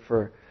practicing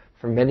for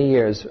many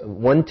years.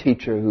 One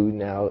teacher who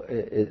now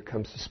it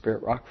comes to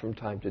Spirit Rock from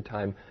time to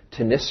time,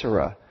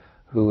 Tanisara,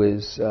 who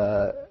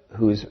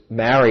who's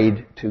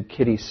married to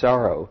Kitty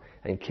Sorrow,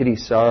 and Kitty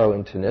Sorrow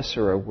and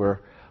Thanissara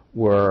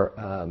were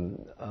a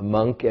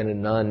monk and a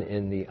nun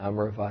in the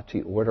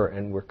Amaravati order,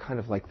 and were kind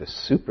of like the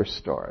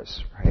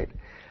superstars, right?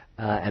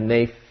 And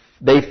they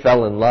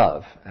fell in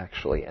love,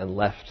 actually, and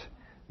left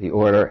the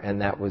order,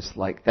 and that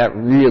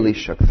really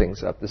shook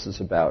things up. This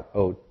is about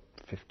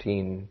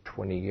 15,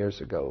 20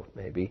 years ago,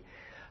 maybe.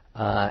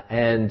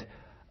 And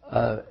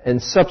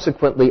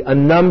subsequently, a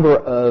number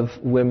of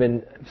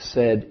women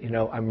said,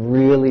 I'm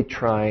really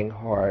trying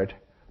hard,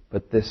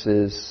 but this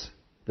is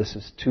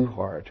too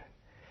hard.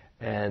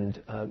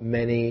 And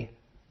many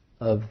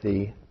of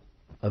the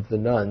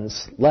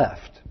nuns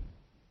left.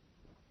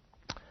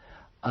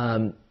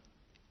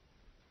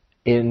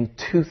 In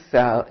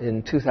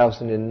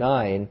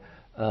 2009,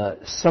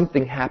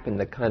 something happened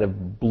that kind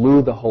of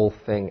blew the whole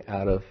thing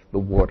out of the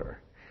water.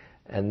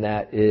 And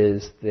that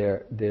is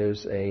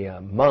there's a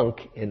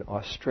monk in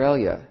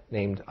Australia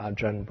named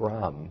Ajahn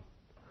Brahm,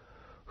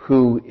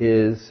 who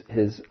is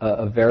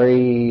a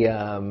very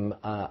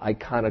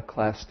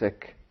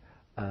iconoclastic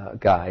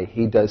guy.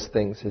 He does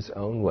things his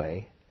own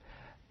way.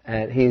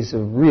 And he's a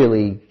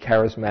really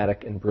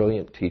charismatic and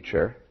brilliant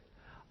teacher.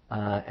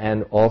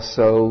 And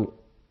also,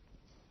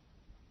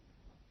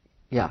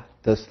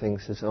 does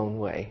things his own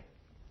way.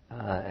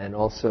 And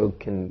also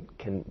can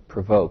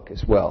provoke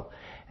as well.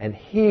 And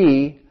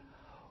he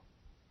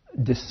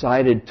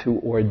decided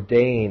to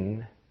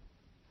ordain,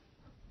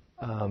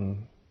 I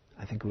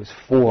think it was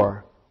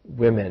 4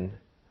 women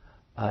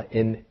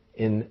in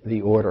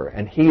the order.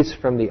 And he's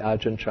from the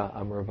Ajahn Chah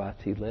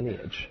Amaravati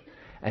lineage.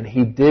 And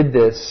he did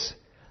this,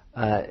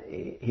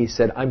 he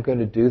said, I'm going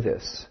to do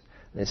this.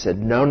 And they said,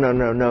 no,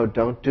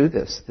 don't do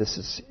this. This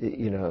is,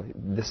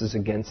 this is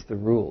against the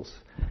rules.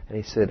 And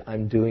he said,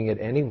 I'm doing it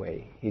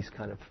anyway. He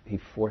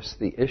forced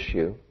the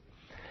issue.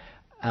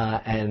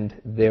 And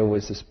there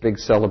was this big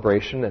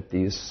celebration that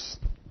these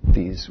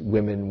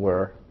women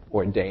were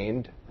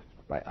ordained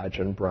by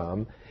Ajahn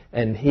Brahm.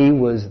 And he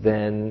was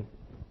then,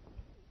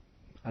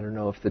 I don't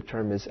know if the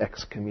term is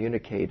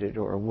excommunicated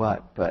or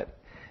what, but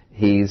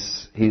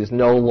he's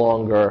no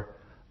longer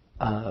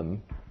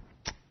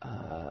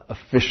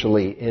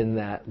officially in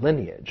that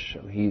lineage.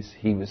 So he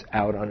was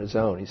out on his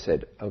own. He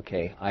said,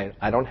 okay,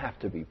 I don't have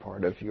to be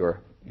part of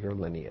your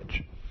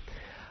lineage.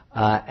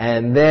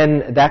 And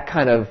then that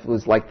kind of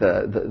was like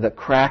the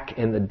crack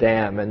in the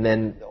dam, and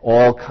then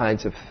all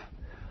kinds of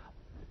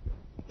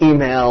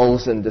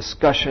emails and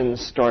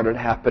discussions started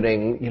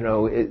happening.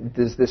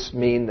 Does this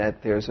mean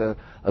that there's a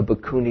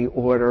Bhikkhuni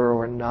order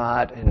or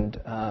not? And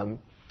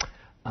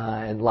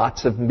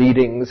lots of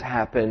meetings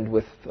happened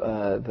with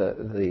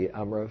the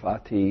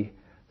Amaravati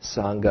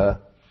Sangha.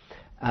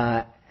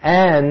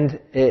 And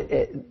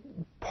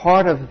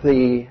part of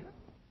the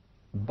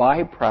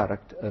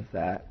byproduct of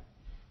that,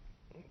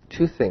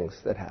 2 things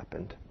that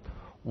happened.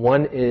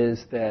 One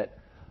is that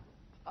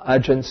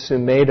Ajahn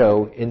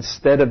Sumedho,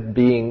 instead of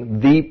being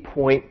the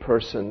point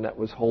person that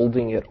was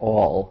holding it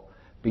all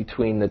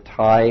between the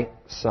Thai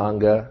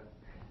Sangha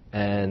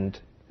and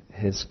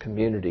his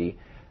community,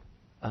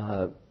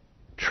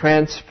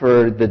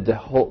 transferred the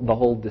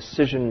whole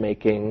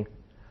decision-making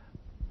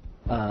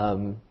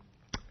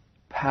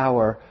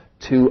power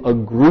to a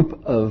group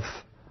of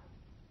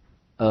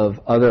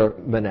other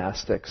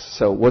monastics.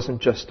 So it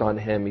wasn't just on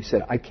him. He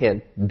said, I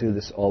can't do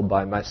this all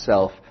by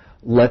myself.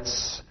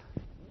 Let's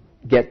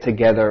get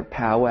together,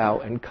 powwow,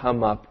 and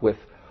come up with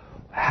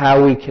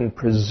how we can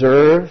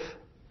preserve,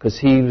 because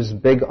he was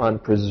big on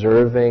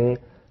preserving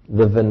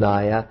the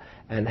Vinaya,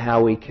 and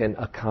how we can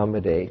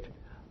accommodate.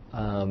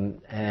 And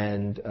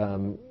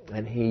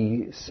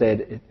he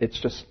said, it's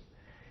just,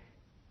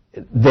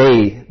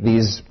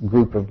 these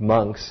group of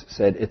monks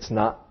said, it's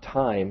not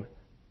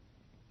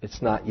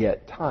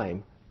yet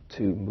time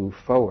to move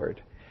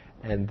forward.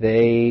 And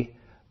they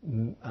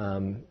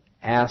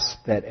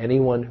asked that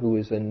anyone who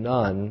is a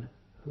nun,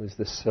 who is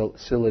the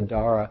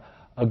Siladhara,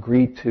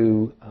 agree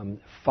to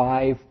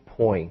 5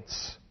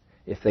 points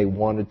if they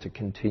wanted to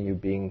continue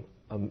being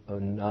a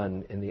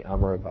nun in the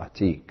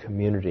Amaravati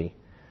community.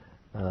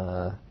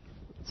 Let's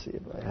see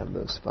if I have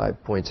those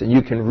 5 points. And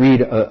you can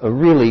read a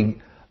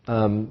really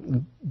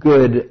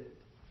good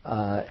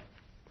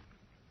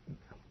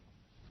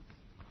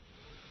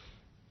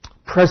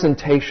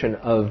presentation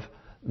of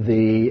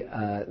the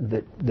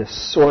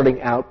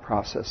sorting out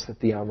process that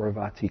the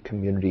Amaravati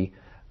community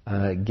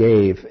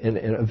gave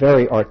in a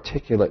very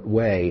articulate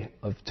way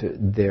to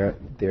their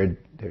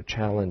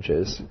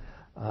challenges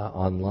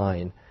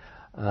online.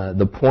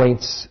 The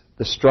points,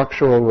 the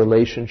structural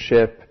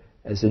relationship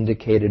as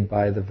indicated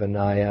by the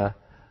Vinaya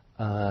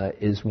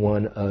is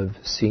one of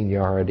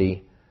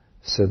seniority,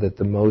 so that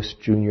the most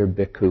junior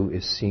bhikkhu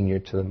is senior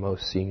to the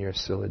most senior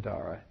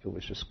Siladhara. It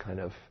was just kind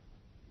of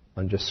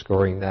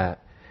underscoring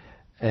that.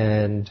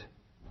 And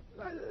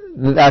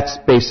that's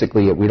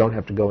basically it. We don't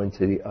have to go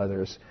into the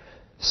others.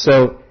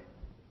 So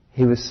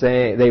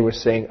they were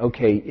saying,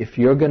 okay, if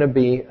you're going to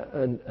be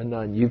a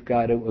nun, you've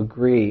got to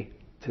agree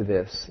to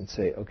this and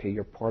say, okay,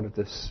 you're part of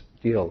this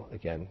deal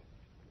again.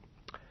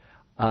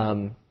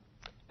 And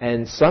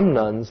And some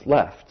nuns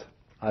left.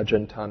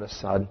 Ajahn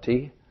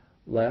Tanasanti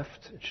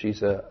left.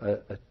 She's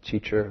a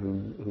teacher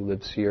who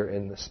lives here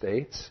in the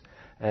States.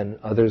 And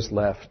others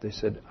left. They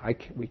said,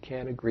 we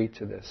can't agree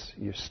to this.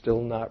 You're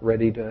still not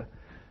ready to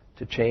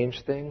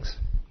change things.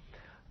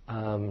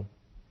 A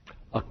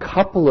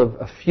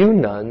few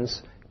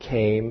nuns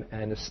came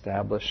and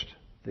established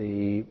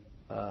the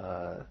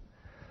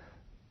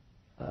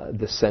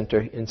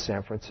center in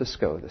San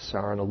Francisco, the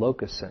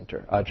Saranaloka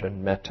Center. Ajahn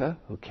Metta,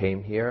 who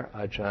came here,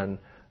 Ajahn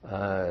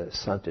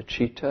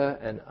Santachita,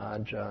 and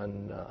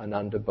Ajahn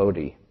Ananda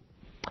Bodhi.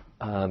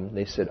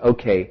 They said,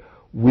 okay,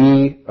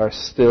 we are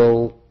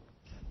still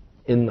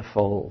in the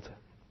fold.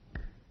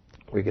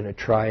 We're going to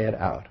try it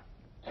out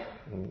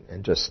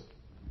and just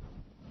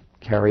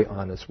carry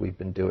on as we've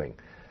been doing.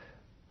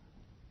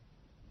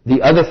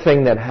 The other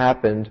thing that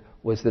happened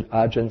was that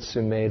Ajahn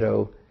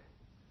Sumedho,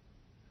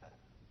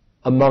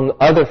 among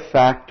other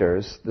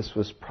factors, this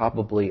was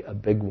probably a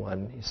big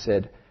one, he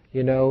said,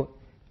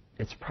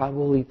 it's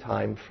probably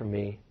time for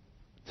me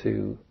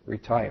to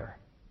retire.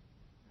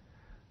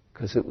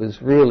 Because it was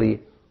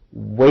really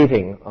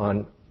waiting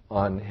on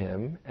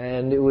him,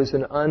 and it was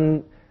an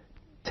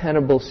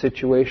untenable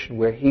situation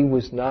where he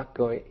was not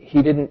going,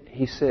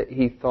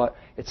 he thought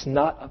it's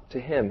not up to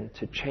him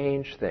to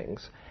change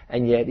things,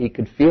 and yet he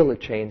could feel a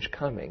change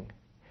coming.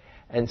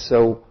 And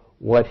so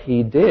what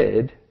he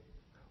did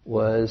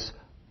was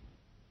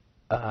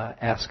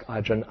ask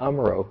Ajahn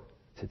Amaro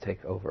to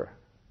take over.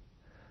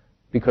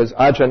 Because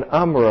Ajahn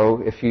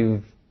Amaro, if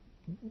you've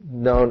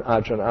known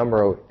Ajahn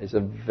Amaro, is a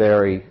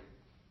very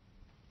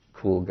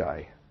cool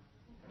guy.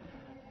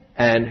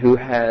 And who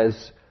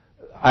has,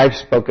 I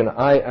spoke to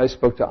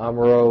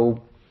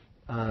Amaro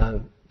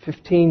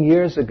 15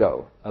 years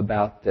ago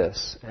about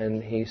this,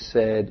 and he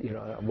said,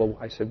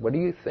 I said, what do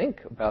you think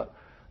about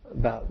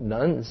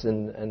nuns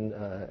and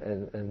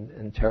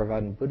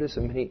Theravadan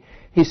Buddhism? And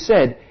he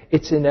said,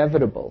 it's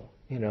inevitable.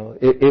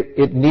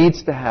 It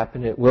needs to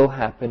happen. It will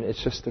happen.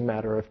 It's just a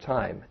matter of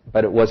time.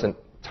 But it wasn't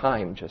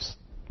time just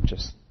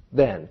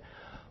then.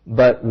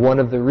 But one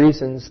of the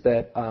reasons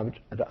that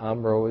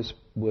Amaro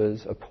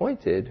was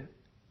appointed,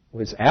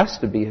 was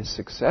asked to be his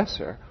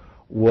successor,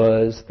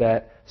 was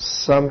that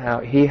somehow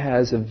he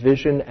has a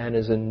vision and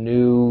is a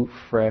new,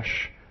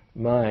 fresh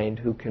mind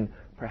who can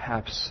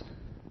perhaps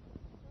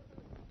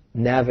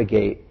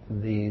navigate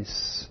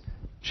these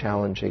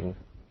challenging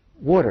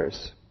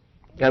waters.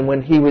 And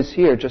when he was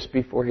here, just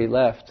before he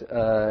left,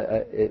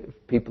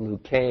 people who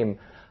came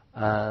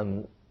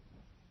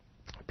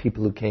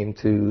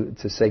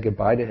to say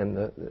goodbye to him,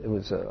 it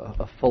was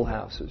a full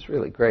house. It was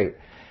really great.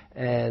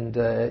 And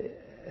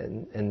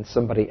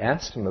somebody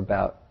asked him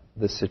about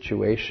the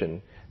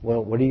situation.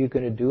 Well, what are you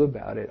going to do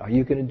about it? Are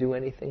you going to do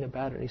anything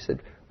about it? And he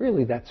said,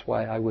 really, that's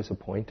why I was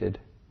appointed.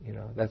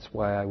 That's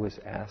why I was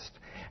asked.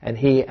 And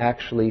he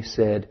actually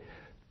said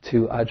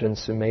to Ajahn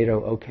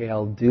Sumedho, okay,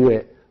 I'll do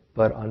it,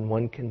 but on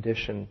one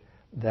condition,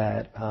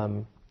 that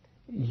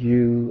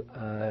you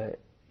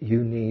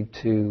need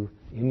to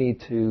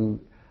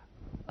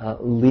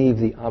leave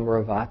the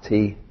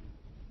Amaravati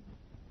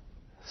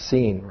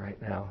scene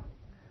right now,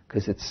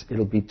 because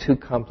it'll be too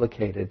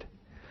complicated.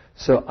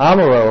 So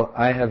Amaro,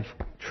 I have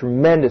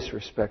tremendous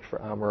respect for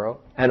Amaro,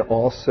 and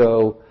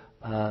also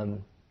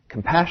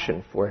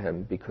compassion for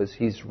him, because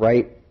he's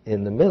right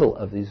in the middle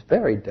of these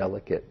very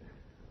delicate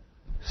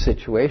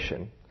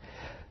situation.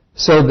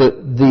 So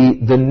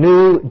the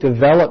new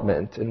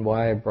development, and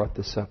why I brought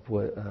this up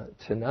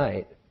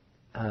tonight,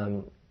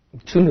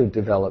 two new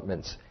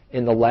developments.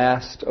 In the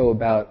last,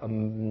 about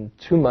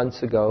 2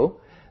 months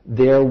ago,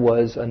 there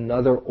was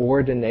another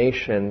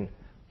ordination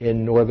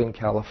in Northern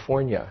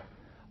California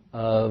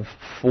of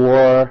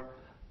 4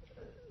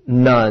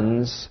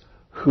 nuns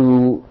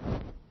who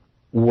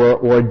were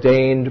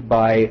ordained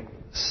by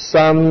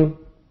some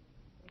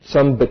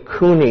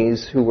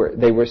bhikkhunis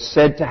they were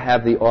said to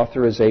have the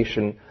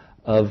authorization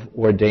of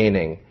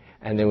ordaining.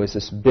 And there was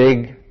this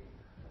big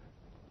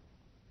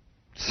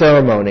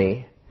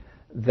ceremony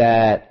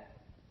that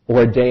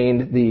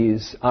ordained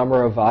these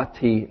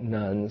Amaravati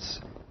nuns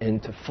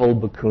into full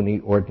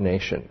bhikkhuni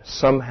ordination.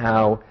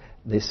 Somehow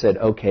they said,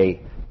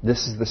 okay,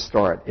 this is the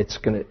start.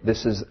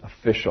 This is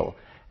official.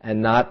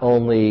 And not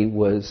only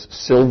was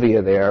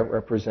Sylvia there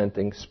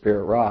representing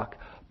Spirit Rock,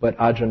 but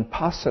Ajahn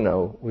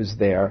Pasano was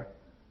there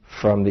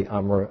from the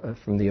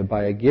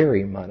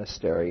Abhayagiri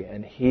monastery,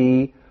 and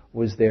he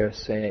was there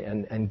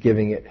saying and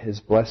giving it his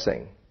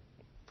blessing.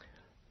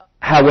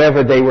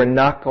 However, they were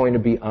not going to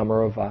be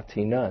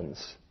Amaravati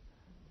nuns.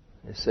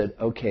 They said,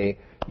 okay,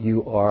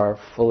 you are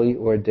fully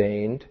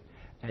ordained,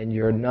 and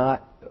you're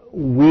not,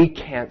 we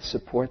can't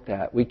support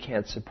that. We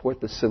can't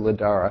support the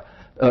Siladhara,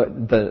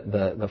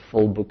 the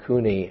full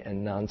bhikkhuni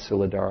and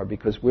non-Siladhara,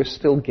 because we're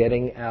still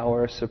getting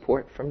our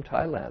support from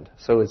Thailand.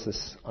 So it's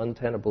this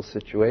untenable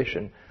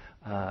situation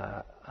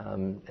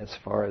as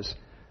far as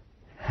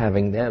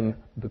having them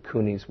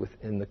bhikkhunis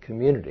within the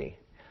community.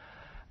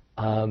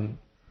 The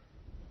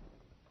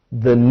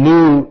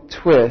new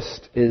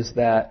twist is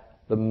that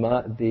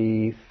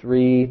the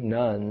 3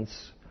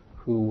 nuns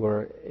who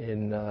were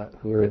in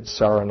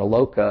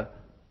Saranaloka,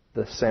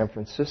 the San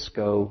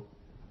Francisco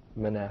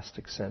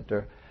monastic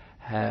center,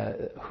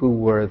 who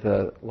were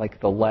the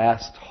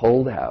last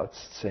holdouts,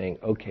 saying,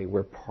 "Okay,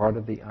 we're part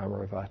of the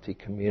Amaravati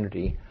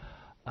community,"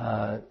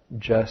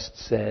 just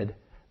said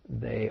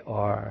they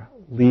are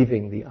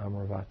leaving the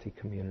Amaravati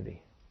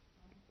community.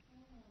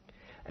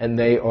 And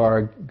they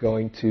are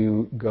going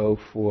to go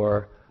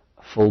for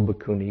full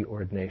Bhikkhuni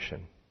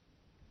ordination.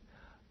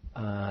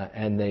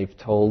 And they've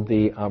told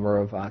the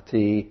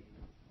Amaravati,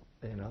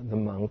 the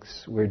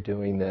monks, we're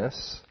doing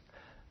this.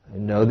 I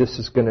know this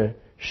is going to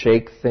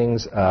shake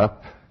things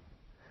up,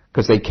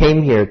 because they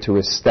came here to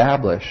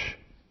establish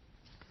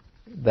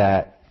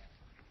that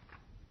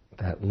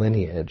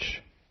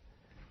lineage.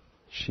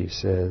 She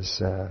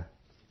says,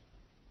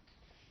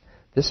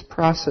 this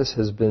process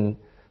has been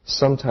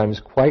sometimes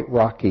quite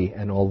rocky,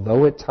 and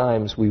although at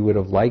times we would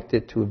have liked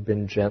it to have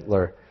been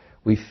gentler,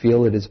 we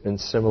feel it has been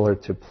similar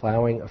to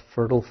plowing a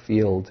fertile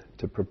field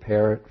to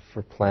prepare it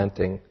for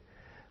planting.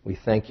 We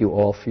thank you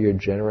all for your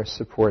generous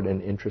support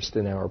and interest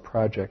in our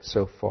project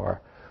so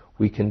far.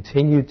 We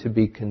continue to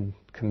be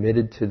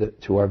committed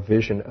to our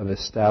vision of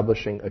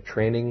establishing a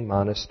training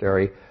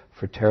monastery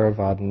for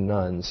Theravadan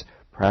nuns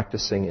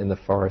practicing in the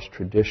forest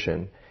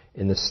tradition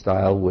in the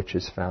style which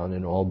is found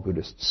in all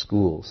Buddhist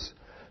schools.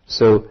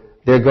 So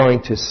they're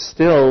going to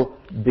still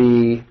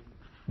be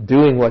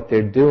doing what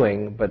they're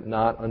doing, but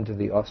not under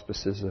the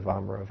auspices of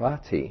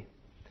Amaravati,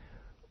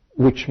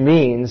 which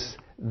means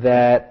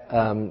that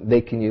they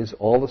can use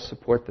all the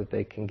support that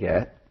they can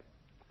get.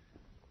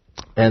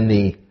 And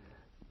the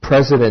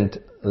president,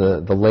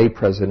 the lay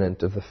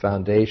president of the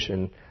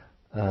foundation,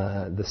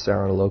 the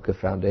Saranaloka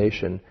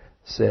Foundation,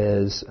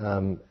 says,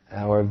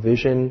 our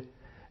vision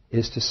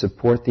is to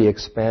support the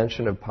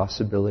expansion of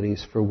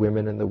possibilities for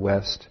women in the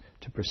West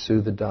to pursue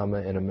the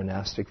Dhamma in a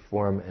monastic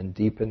form and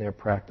deepen their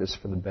practice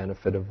for the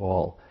benefit of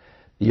all.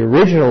 The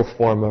original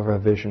form of our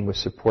vision was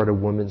support a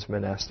women's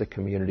monastic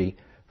community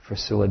for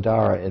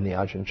Siladhara in the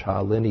Ajahn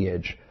Chah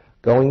lineage.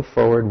 Going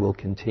forward, we'll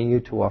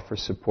continue to offer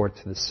support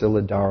to the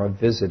Siladhara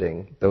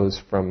visiting, those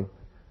from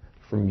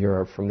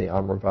Europe, from the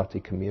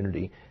Amaravati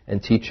community,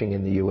 and teaching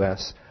in the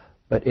U.S.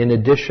 But in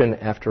addition,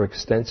 after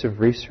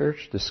extensive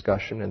research,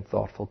 discussion, and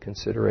thoughtful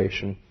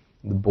consideration,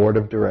 the Board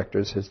of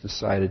Directors has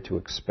decided to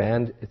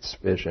expand its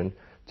vision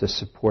to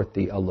support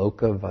the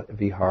Aloka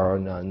Vihara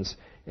nuns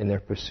in their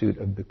pursuit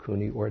of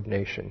Bhikkhuni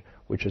ordination,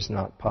 which is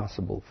not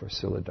possible for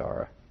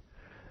Siladhara.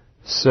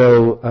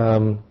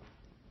 So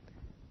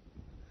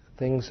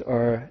things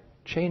are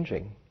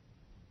changing.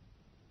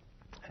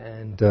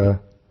 And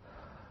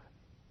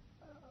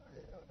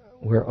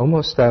we're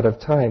almost out of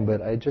time,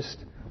 but I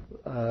just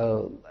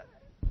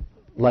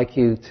like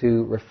you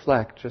to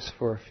reflect just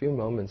for a few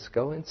moments.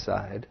 Go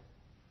inside.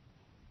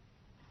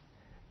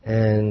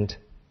 And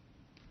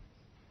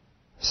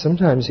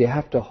sometimes you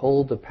have to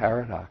hold a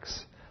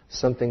paradox,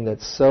 something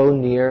that's so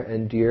near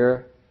and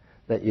dear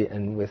that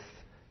and with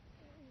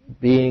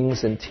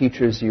beings and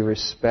teachers you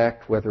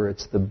respect, whether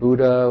it's the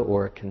Buddha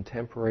or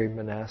contemporary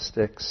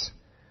monastics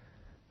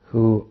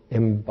who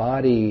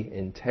embody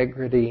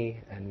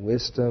integrity and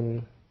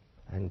wisdom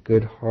and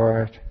good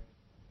heart,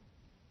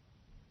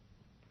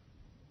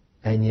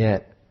 and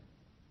yet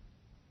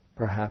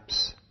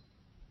perhaps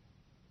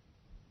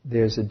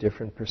there's a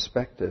different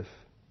perspective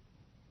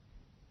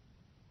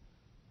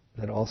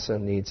that also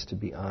needs to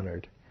be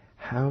honored.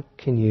 How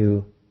can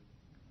you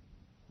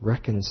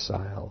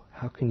reconcile?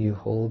 How can you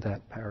hold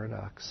that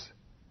paradox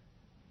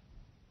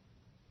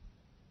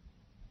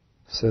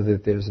so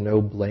that there's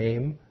no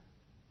blame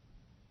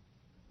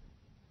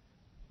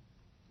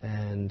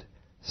and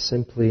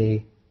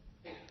simply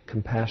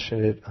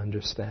compassionate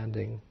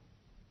understanding?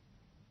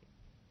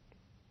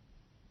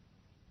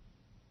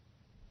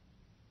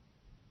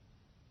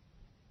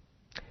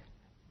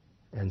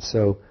 And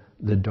so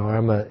the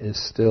Dharma is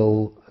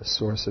still a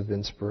source of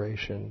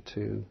inspiration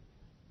to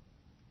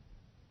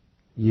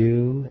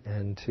you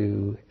and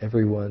to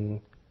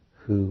everyone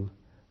who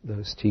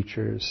those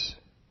teachers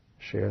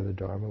share the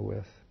Dharma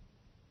with.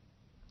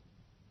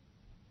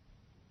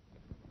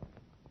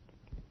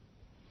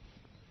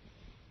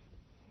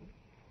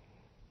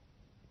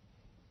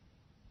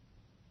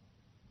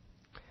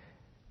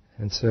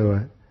 And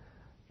so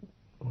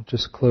we'll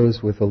just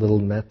close with a little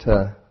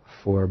metta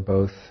for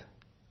both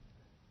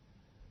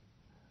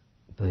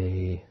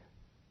the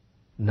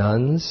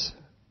nuns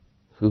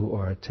who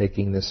are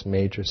taking this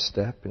major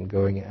step and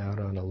going out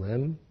on a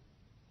limb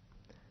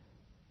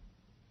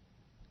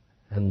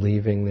and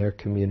leaving their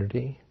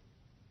community,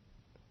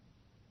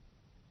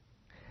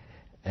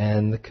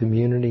 and the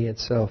community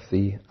itself,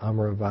 the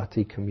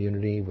Amaravati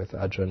community with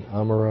Ajahn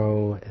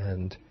Amaro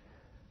and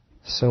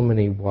so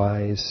many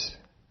wise,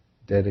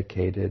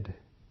 dedicated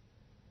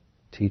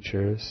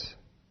teachers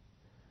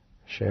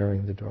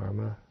sharing the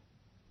Dharma.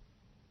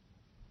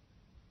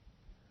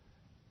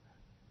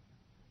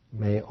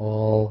 May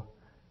all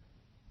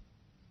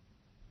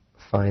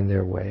find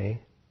their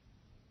way.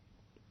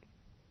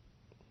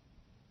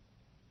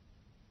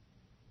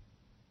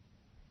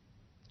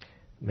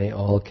 may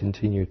all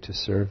continue to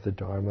serve the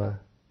Dharma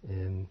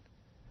in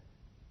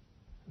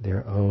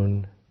their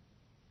own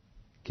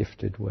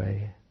gifted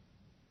way.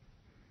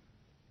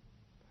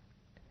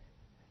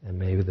 And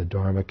may the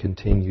Dharma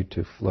continue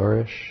to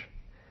flourish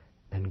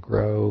and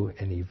grow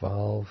and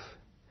evolve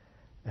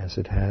as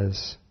it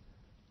has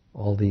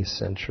all these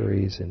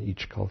centuries in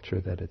each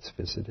culture that it's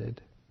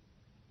visited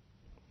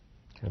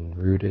and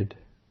rooted.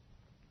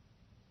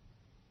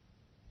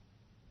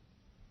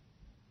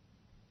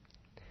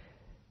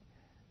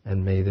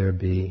 And may there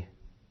be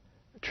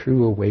a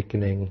true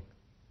awakening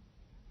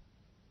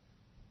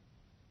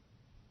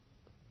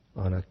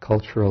on a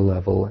cultural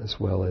level as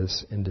well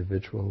as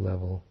individual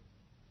level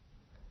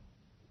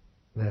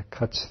that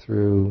cuts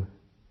through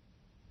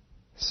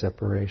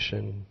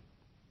separation,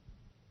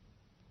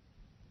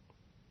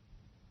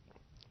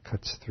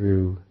 cuts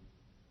through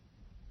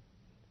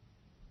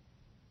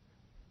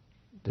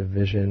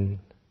division,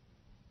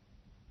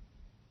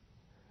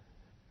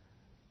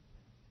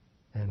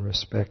 and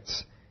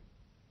respects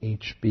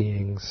each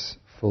being's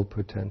full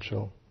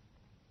potential.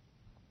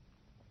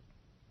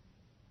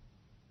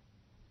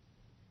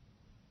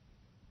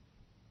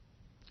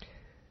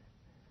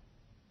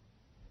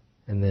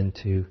 And then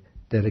to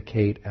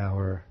dedicate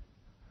our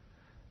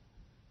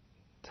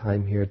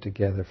time here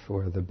together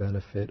for the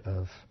benefit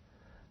of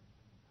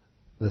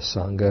the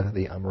Sangha,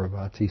 the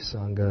Amaravati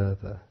Sangha,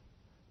 the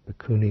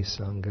Bhikkhuni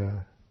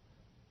Sangha,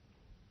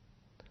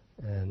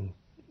 and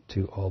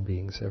to all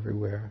beings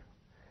everywhere.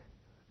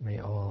 May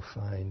all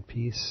find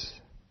peace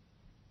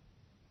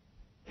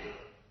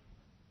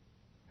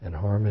and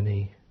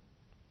harmony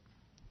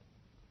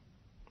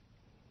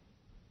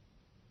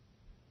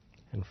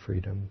and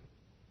freedom.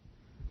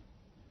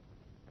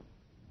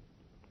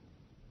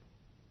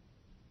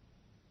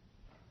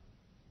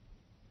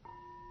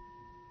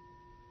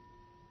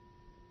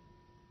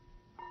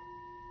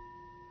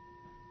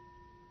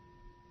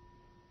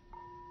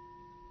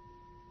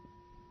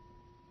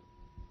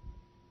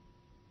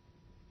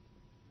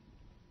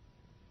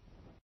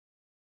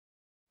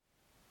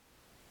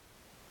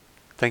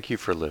 Thank you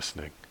for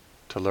listening.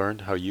 To learn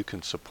how you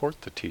can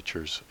support the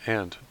teachers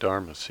and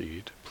Dharma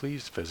Seed,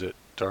 please visit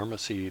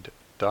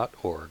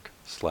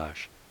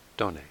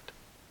dharmaseed.org/donate.